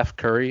the Steph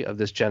Curry of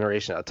this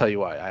generation. I'll tell you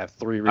why. I have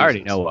 3 reasons. I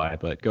already know why,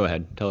 but go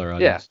ahead. Tell her.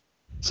 Yeah.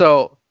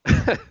 So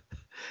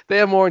they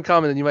have more in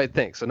common than you might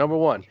think. So number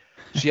 1,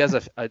 she has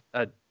a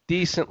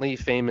decently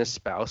famous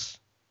spouse,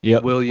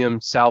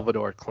 William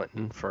Salvador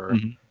Clinton, for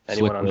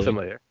anyone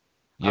unfamiliar.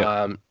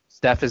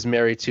 Steph is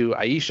married to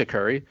Aisha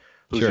Curry,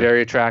 who's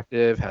very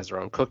attractive, has her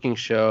own cooking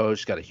show.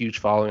 She's got a huge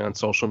following on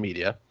social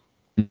media.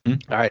 All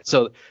right.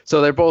 So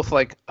they're both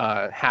like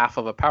half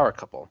of a power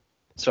couple.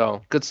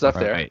 So good stuff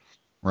there.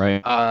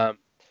 Right.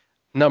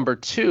 Number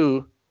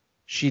 2,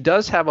 she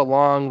does have a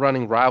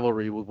long-running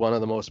rivalry with one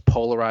of the most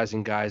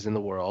polarizing guys in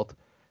the world.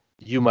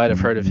 You might have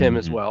heard of him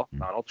as well,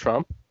 Donald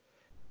Trump.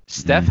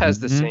 Steph has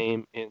the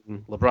same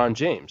in LeBron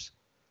James.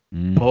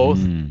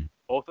 Both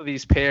of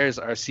these pairs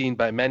are seen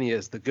by many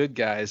as the good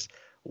guys,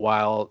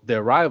 while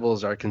their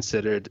rivals are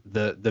considered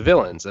the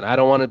villains. And I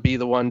don't want to be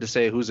the one to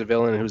say who's a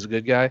villain and who's a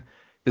good guy.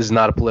 This is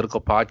not a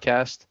political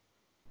podcast.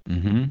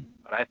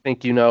 But I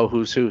think you know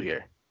who's who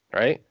here,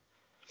 right?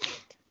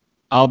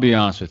 I'll be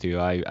honest with you.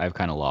 I've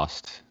kind of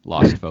lost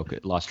focus,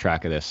 lost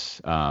track of this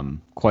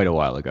quite a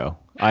while ago.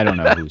 I don't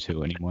know who's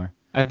who anymore.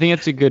 I think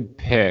it's a good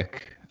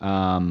pick.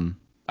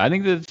 I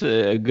think that's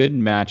a good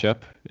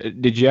matchup.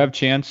 Did you have a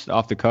chance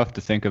off the cuff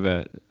to think of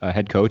a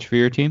head coach for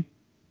your team?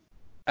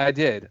 I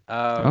did.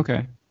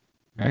 Okay.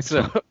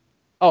 Excellent.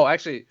 So,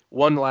 actually,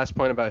 one last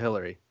point about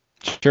Hillary.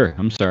 Sure.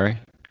 I'm sorry.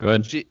 Go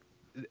ahead.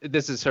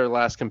 This is her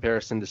last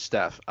comparison to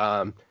Steph.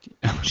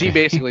 She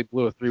basically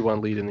blew a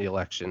 3-1 lead in the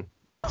election.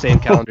 Same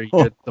calendar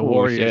year the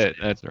Warriors. Shit,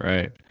 that's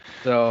right.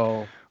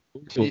 So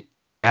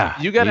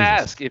you got to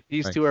ask if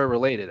these two are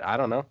related. I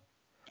don't know.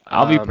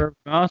 I'll be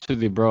perfectly honest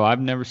with you, bro. I've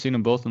never seen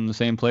them both in the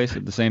same place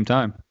at the same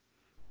time.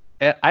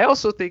 I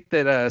also think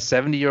that a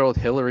 70-year-old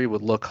Hillary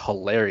would look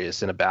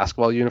hilarious in a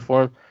basketball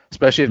uniform,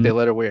 especially if they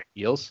let her wear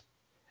heels.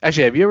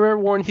 Actually, have you ever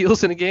worn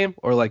heels in a game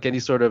or like any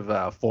sort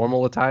of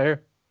formal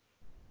attire?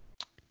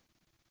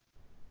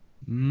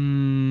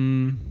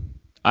 I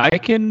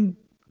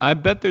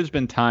bet there's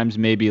been times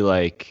maybe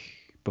like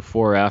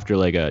before or after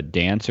like a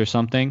dance or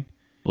something,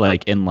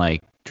 like in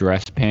like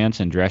dress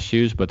pants and dress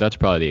shoes, but that's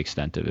probably the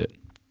extent of it.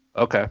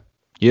 Okay.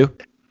 You?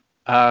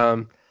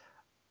 I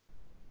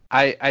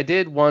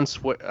did once.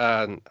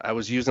 I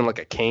was using like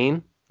a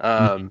cane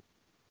for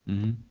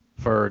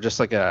just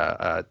like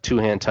a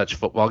 2-hand touch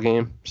football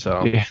game.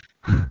 So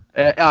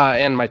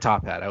and my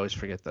top hat. I always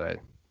forget that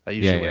I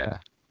usually wear. Yeah,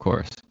 of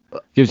course.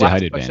 Gives you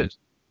height advantage.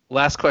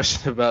 Last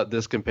question about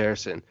this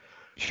comparison.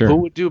 Sure. Who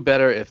would do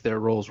better if their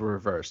roles were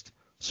reversed?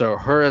 So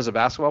her as a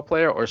basketball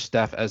player or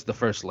Steph as the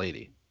first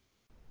lady?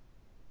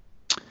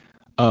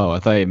 Oh, I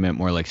thought you meant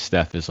more like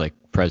Steph is like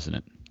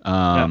president.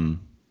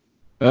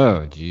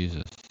 Oh,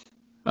 Jesus.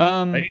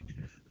 Right?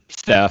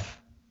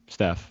 Steph,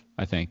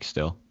 I think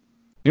still.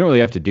 You don't really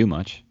have to do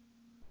much.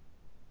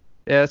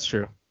 Yeah, that's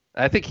true.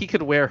 I think he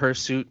could wear her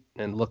suit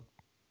and look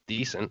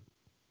decent.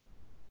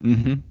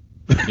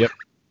 Yep.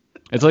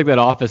 It's like that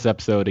Office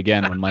episode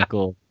again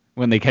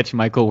when they catch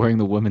Michael wearing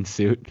the women's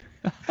suit.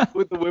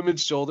 With the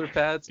women's shoulder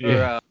pads?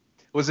 Or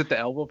was it the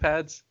elbow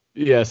pads?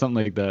 Yeah,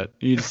 something like that.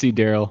 You just see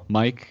Daryl,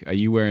 Mike, are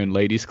you wearing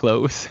ladies'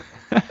 clothes?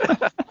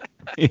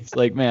 He's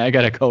like, man, I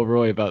got to call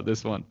Roy about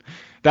this one.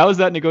 That was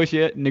that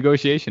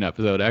negotiation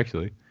episode,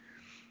 actually.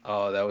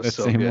 Oh, that was that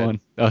so same good.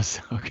 One. That was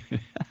so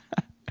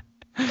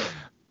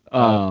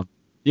good.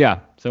 Yeah,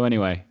 so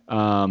anyway,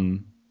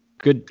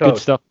 good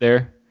stuff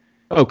there.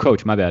 Oh,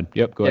 coach, my bad.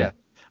 Yep, go ahead.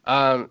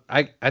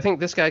 I think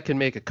this guy can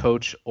make a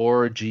coach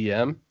or a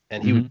GM,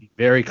 and he would be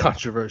very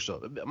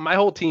controversial. My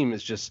whole team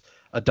is just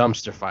a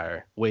dumpster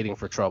fire waiting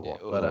for trouble.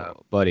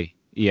 But buddy,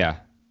 yeah,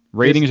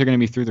 ratings are going to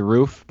be through the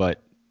roof,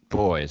 but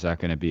boy, is that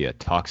going to be a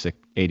toxic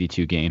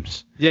 82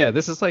 games. Yeah,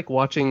 this is like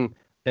watching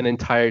an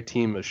entire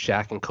team of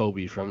Shaq and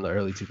Kobe from the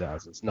early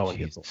 2000s. No one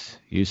gets it.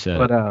 You said.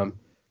 But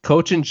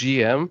coach and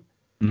GM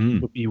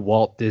would be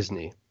Walt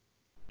Disney.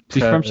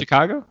 He's from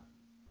Chicago?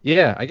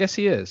 Yeah, I guess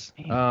he is.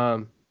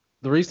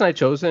 The reason I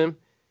chose him,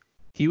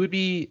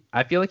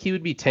 I feel like he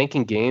would be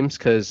tanking games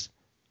because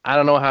I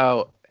don't know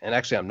how and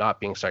actually I'm not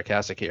being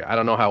sarcastic here. I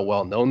don't know how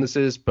well known this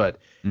is, but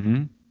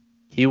Mm-hmm.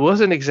 he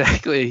wasn't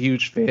exactly a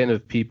huge fan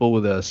of people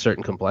with a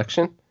certain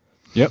complexion.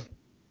 Yep.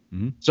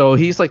 So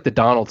he's like the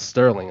Donald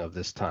Sterling of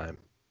this time.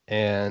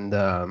 And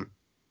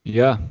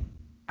Yeah.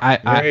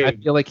 I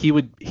feel like he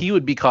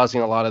would be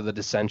causing a lot of the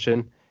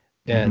dissension,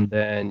 and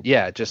then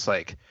just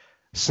like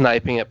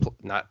sniping at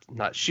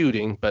not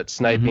shooting, but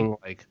sniping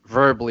like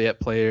verbally at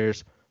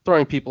players,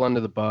 throwing people under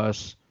the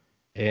bus,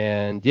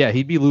 and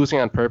he'd be losing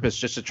on purpose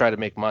just to try to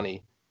make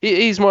money.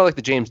 He's more like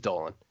the James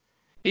Dolan.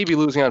 He'd be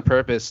losing on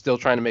purpose, still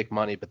trying to make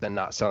money, but then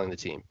not selling the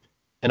team,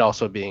 and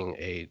also being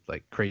a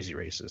like crazy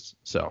racist.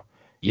 So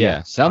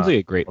sounds like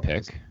a great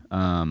pick.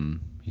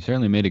 You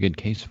certainly made a good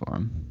case for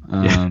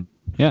him.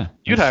 Yeah,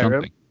 you'd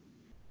hire him.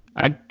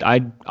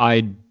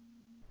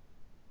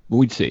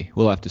 We'd see.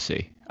 We'll have to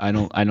see. I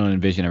don't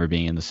envision ever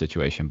being in the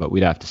situation, but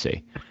we'd have to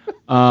see.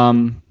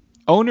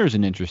 Owner's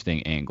an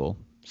interesting angle.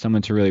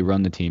 Someone to really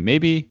run the team.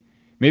 Maybe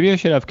I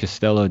should have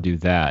Costello do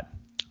that,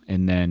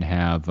 and then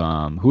have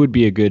who would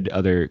be a good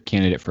other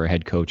candidate for a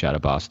head coach out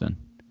of Boston?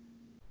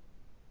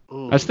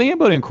 Ooh. I was thinking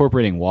about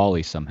incorporating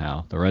Wally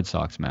somehow, the Red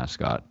Sox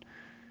mascot,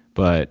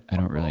 but I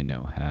don't really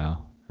know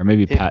how. Or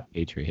maybe Pat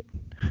Patriot,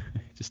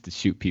 just to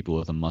shoot people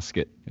with a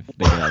musket if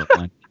they get out of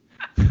line.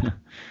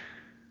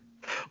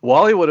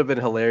 Wally would have been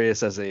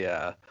hilarious as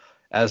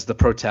the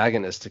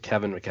protagonist to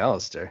Kevin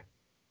McAllister.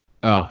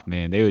 Oh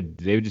man, they would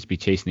just be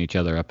chasing each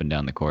other up and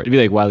down the court. It'd be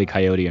like Wile E.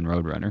 Coyote and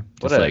Roadrunner.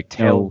 What Just a like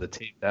tail of the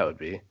tape that would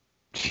be.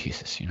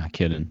 Jesus, you're not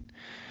kidding.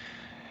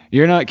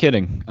 You're not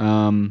kidding.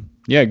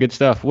 Yeah, good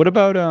stuff. What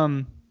about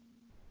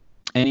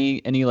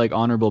any like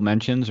honorable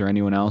mentions or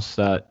anyone else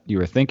that you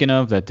were thinking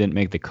of that didn't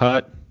make the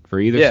cut for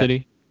either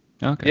city?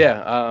 Okay.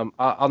 Yeah,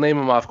 I'll name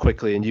them off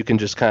quickly, and you can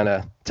just kind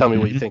of tell me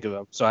what you think of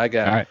them. So I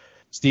got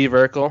Steve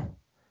Urkel.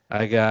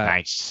 I got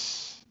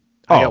Nice.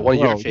 I got one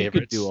of your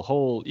favorites.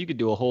 You could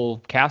do a whole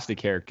cast of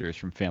characters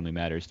from Family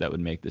Matters that would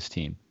make this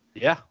team.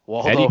 Yeah,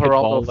 Waldo Eddie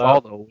Geraldo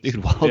Faldo.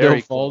 Dude, Waldo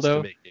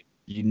Faldo.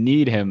 You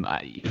need him.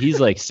 He's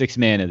like sixth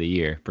man of the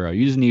year, bro.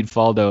 You just need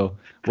Waldo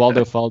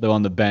Faldo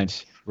on the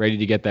bench, ready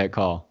to get that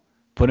call.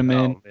 Put him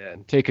in,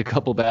 take a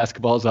couple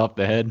basketballs off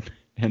the head,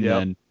 and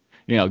then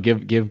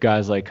give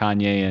guys like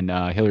Kanye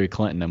and Hillary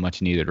Clinton a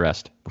much needed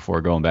rest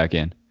before going back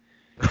in.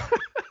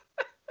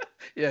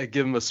 Yeah,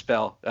 give him a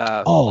spell.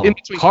 In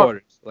between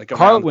quarters. Like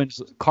Carl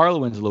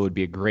Winslow would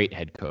be a great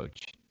head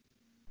coach.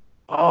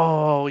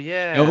 Oh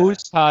yeah.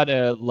 Knows how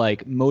to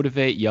like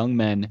motivate young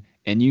men,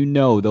 and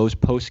those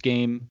post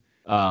game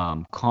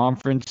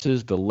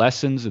conferences, the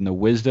lessons and the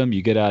wisdom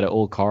you get out of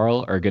old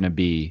Carl are gonna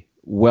be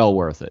well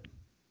worth it.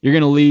 You're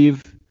gonna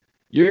leave.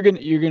 You're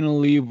gonna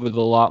leave with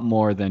a lot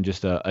more than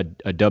just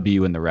a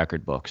W in the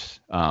record books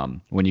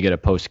when you get a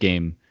post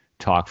game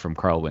talk from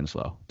Carl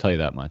Winslow. I'll tell you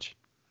that much.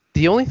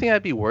 The only thing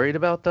I'd be worried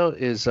about though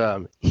is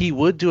he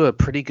would do a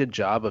pretty good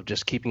job of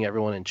just keeping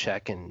everyone in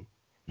check, and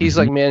he's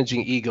like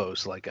managing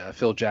egos like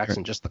Phil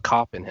Jackson, just the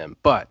cop in him.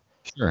 But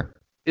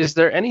is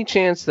there any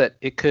chance that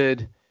it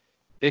could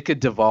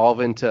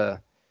devolve into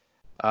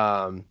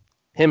him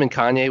and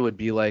Kanye would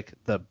be like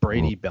the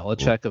Brady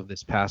Belichick of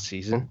this past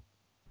season?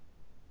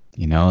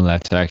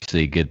 That's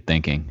actually good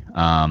thinking.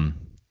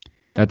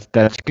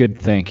 That's good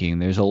thinking.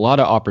 There's a lot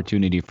of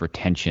opportunity for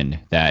tension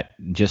that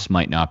just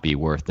might not be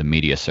worth the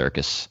media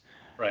circus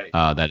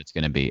that it's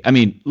going to be. I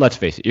mean, let's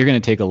face it. You're going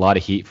to take a lot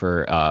of heat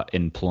for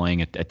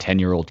employing a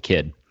 10-year-old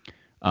kid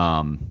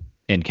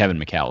in Kevin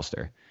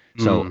McAllister.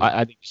 So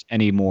I think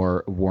any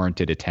more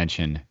warranted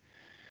attention,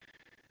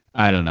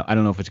 I don't know. I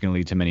don't know if it's going to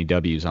lead to many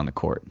W's on the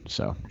court.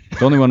 So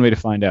it's only one way to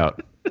find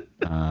out.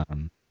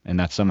 And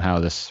that's somehow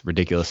this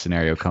ridiculous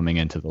scenario coming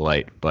into the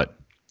light. But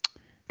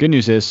good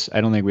news is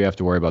I don't think we have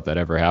to worry about that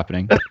ever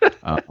happening.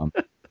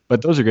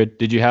 But those are good.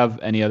 Did you have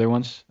any other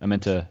ones? I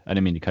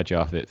didn't mean to cut you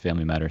off at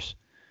Family Matters.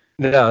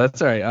 No,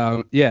 that's all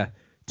right.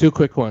 Two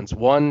quick ones.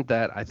 One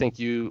that I think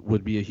you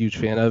would be a huge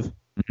fan of,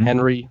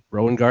 Henry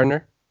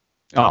Rowan-Gardner.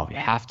 Oh, you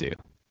have to.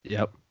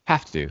 Yep.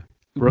 Have to.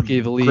 Rookie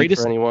of the league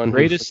for anyone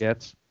who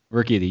forgets.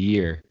 Rookie of the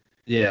year.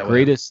 Yeah.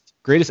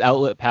 Greatest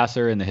outlet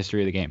passer in the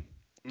history of the game.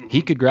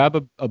 He could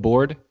grab a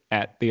board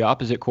at the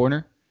opposite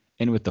corner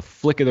and with the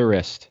flick of the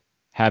wrist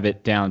have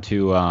it down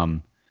to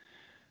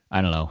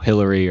I don't know,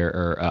 Hillary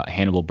or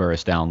Hannibal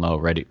Buress down low,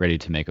 ready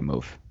to make a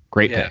move.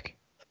 Great pick.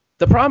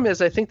 The problem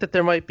is I think that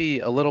there might be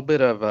a little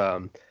bit of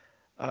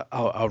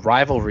a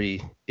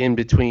rivalry in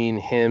between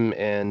him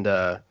and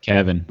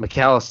Kevin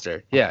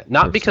McAllister. Yeah,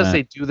 not 100%. Because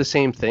they do the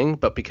same thing,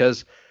 but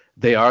because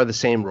they are the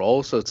same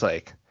role. So it's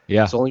like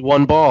it's only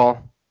one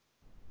ball.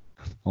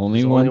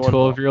 Only one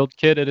 12-year-old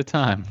kid at a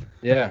time.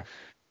 Yeah. You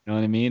know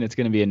what I mean? It's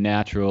going to be a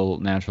natural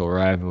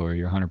rivalry.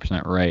 You're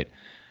 100% right.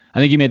 I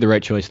think you made the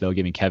right choice, though,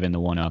 giving Kevin the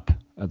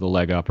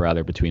leg up,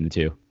 rather, between the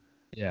two.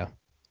 Yeah.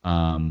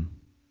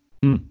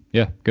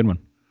 Yeah, good one.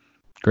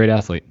 Great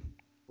athlete.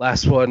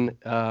 Last one.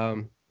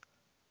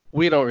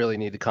 We don't really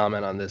need to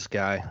comment on this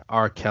guy,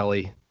 R.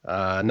 Kelly.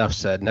 Enough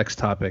said. Next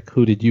topic.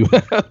 Who did you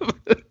have?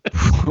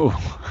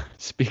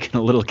 Speaking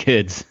of little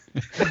kids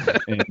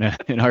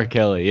and R.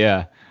 Kelly,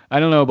 yeah. I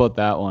don't know about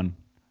that one.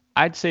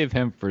 I'd save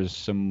him for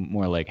some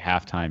more like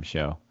halftime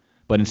show.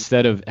 But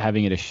instead of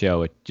having it a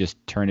show, it just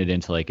turn it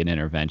into like an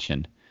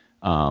intervention,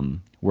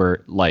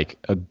 where like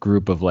a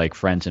group of like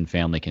friends and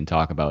family can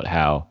talk about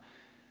how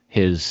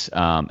his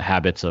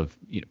habits of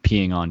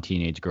peeing on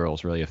teenage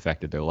girls really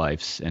affected their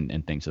lives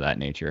and things of that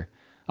nature.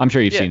 I'm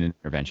sure you've seen an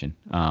intervention.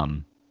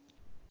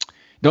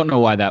 Don't know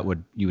why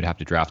you would have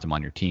to draft him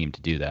on your team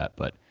to do that,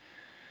 but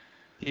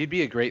he'd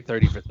be a great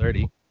 30 for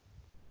 30.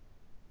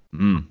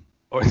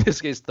 Or in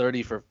this case,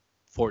 30 for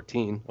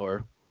 14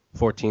 or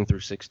 14 through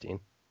 16.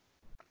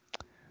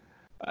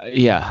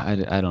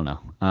 I don't know.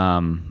 I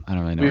don't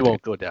really know. We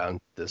won't go down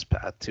this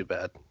path. Too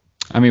bad.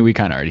 I mean, we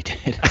kind of already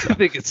did. So. I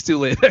think it's too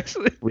late,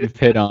 actually. We've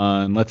hit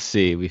on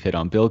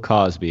Bill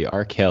Cosby,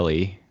 R.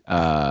 Kelly,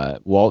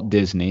 Walt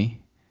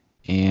Disney,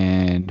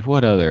 and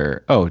what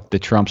other? Oh, the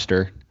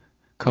Trumpster,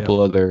 a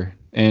couple other,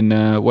 and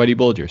Whitey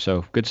Bulger.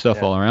 So good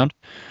stuff all around.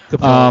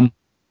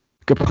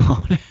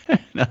 Capone,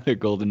 another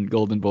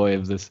golden boy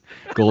of this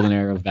golden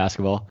era of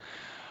basketball.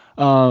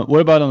 What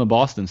about on the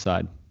Boston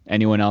side?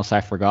 Anyone else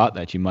I forgot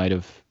that you might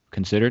have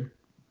considered?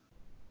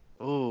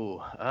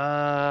 Oh,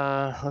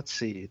 let's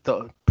see.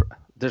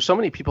 There's so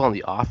many people in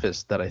The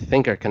Office that I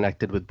think are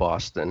connected with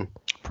Boston.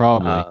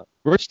 Probably.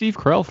 Where's Steve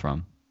Carell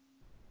from?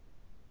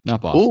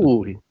 Not Boston.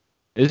 Ooh.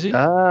 Is he?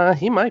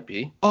 He might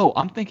be. Oh,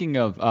 I'm thinking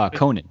of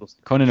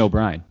Conan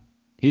O'Brien.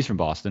 He's from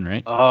Boston,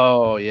 right?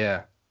 Oh,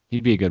 yeah.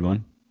 He'd be a good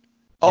one.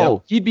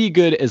 Oh, he'd be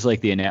good as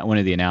like one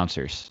of the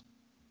announcers.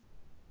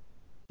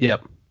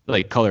 Yep.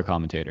 Like color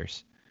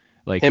commentators.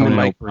 Like him Conan and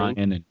Mike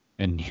O'Brien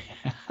and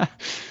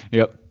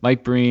yep,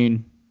 Mike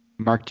Breen,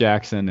 Mark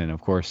Jackson, and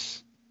of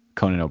course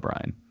Conan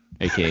O'Brien,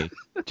 aka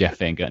Jeff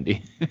Van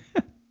Gundy.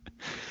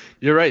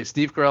 You're right.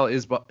 Steve Carell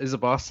is a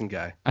Boston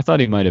guy. I thought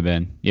he might have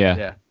been. Yeah.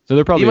 Yeah. So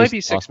they're probably he might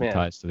be six-man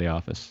ties to The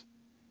Office.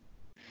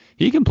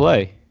 He can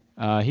play.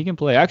 I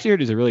actually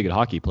heard he's a really good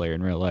hockey player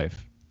in real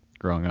life,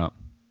 growing up.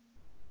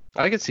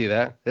 I could see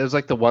that. It was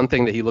like the one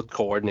thing that he looked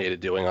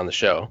coordinated doing on the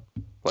show,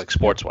 like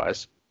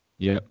sports-wise.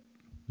 Yep.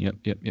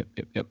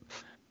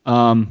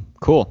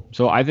 Cool.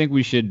 So I think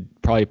we should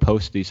probably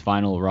post these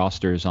final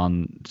rosters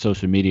on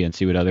social media and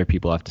see what other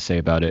people have to say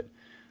about it.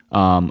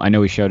 I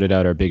know we shouted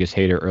out our biggest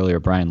hater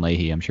earlier, Brian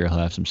Leahy. I'm sure he'll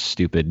have some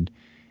stupid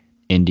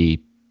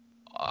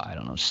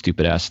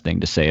stupid ass thing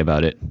to say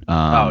about it.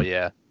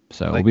 Yeah.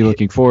 So like we'll be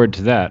looking forward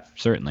to that,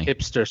 certainly.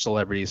 Hipster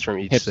celebrities from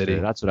each city.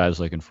 That's what I was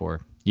looking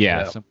for.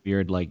 Yeah, some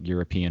weird like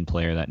European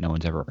player that no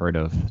one's ever heard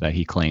of that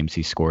he claims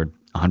he scored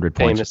 100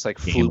 points. Famous like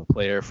flute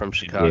player from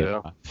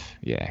Chicago.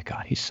 Yeah,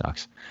 God, he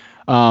sucks.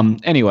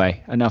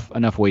 Anyway,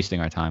 enough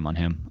wasting our time on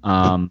him.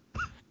 I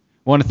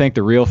want to thank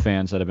the real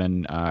fans that have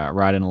been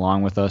riding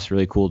along with us.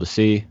 Really cool to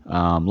see.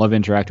 Love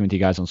interacting with you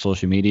guys on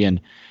social media.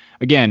 And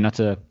again, not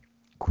to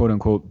quote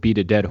unquote beat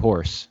a dead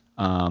horse,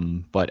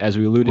 but as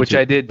we alluded to, which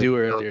I did do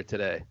earlier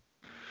today.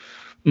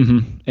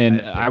 Mm-hmm.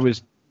 And I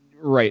was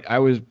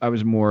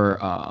more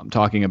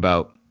talking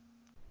about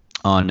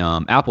on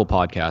Apple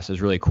Podcasts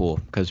is really cool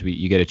because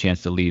you get a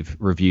chance to leave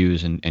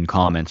reviews and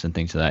comments and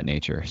things of that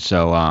nature.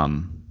 So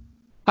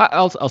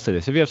I'll say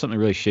this: if you have something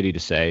really shitty to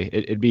say,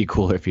 it'd be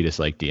cooler if you just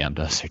like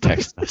DM'd us or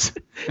text us.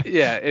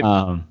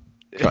 Yeah.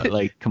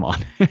 Like, come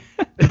on.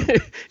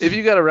 If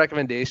you got a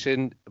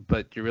recommendation,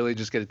 but you're really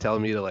just gonna tell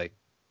me to like,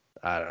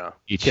 I don't know,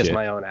 kiss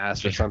my own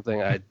ass or something,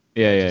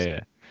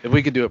 yeah. If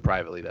we could do it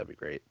privately, that'd be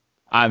great.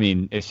 I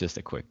mean, it's just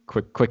a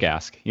quick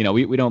ask.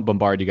 We don't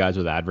bombard you guys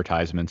with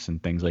advertisements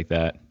and things like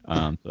that.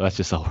 So that's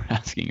just all we're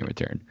asking in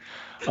return.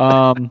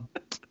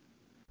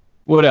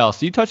 What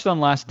else? You touched on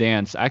Last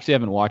Dance. I actually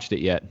haven't watched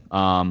it yet.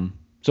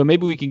 So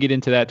maybe we can get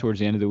into that towards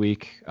the end of the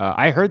week.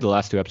 I heard the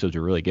last 2 episodes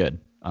are really good.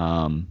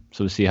 So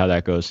we'll see how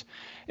that goes.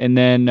 And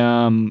then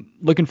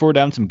looking forward to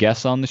having some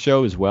guests on the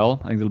show as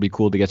well. I think it'll be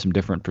cool to get some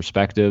different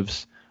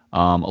perspectives.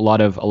 A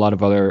lot of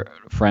other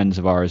friends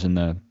of ours in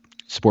the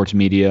sports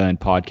media and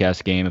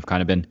podcast game have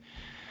kind of been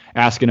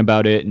asking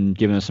about it and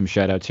giving us some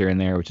shout outs here and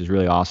there, which is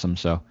really awesome.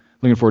 So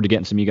looking forward to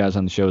getting some of you guys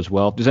on the show as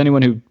well. If there's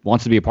anyone who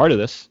wants to be a part of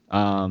this,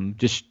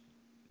 just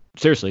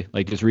seriously,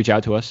 like just reach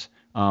out to us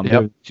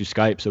to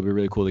Skype. So it'd be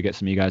really cool to get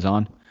some of you guys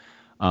on.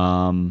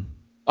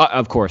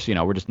 Of course,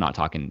 we're just not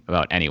talking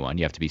about anyone.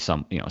 You have to be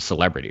some,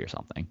 celebrity or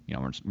something.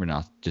 We're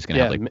not just going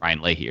to have like Brian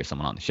Leahy or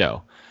someone on the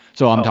show.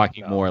 So I'm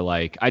talking more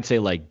like, I'd say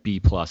like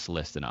B+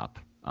 list and up.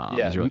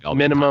 Really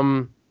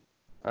minimum,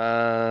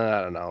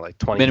 I don't know, like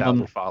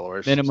 20,000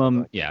 followers.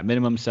 Minimum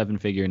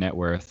 7-figure net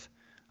worth.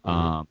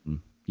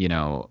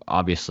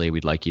 Obviously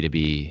we'd like you to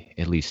be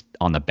at least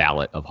on the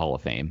ballot of Hall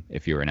of Fame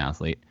if you're an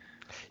athlete.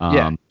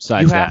 You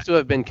have to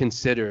have been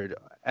considered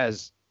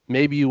as,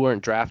 maybe you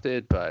weren't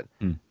drafted, but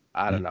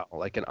I don't know,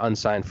 like an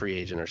unsigned free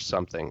agent or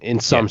something in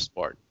some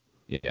sport.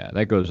 Yeah,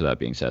 that goes without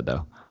being said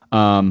though.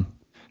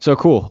 So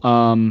cool.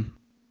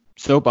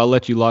 Soap, I'll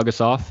let you log us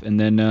off and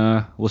then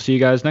we'll see you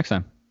guys next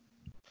time.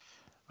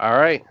 All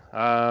right.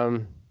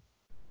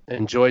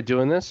 Enjoyed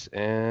doing this,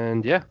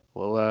 and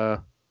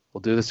we'll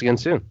do this again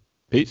soon.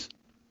 Peace.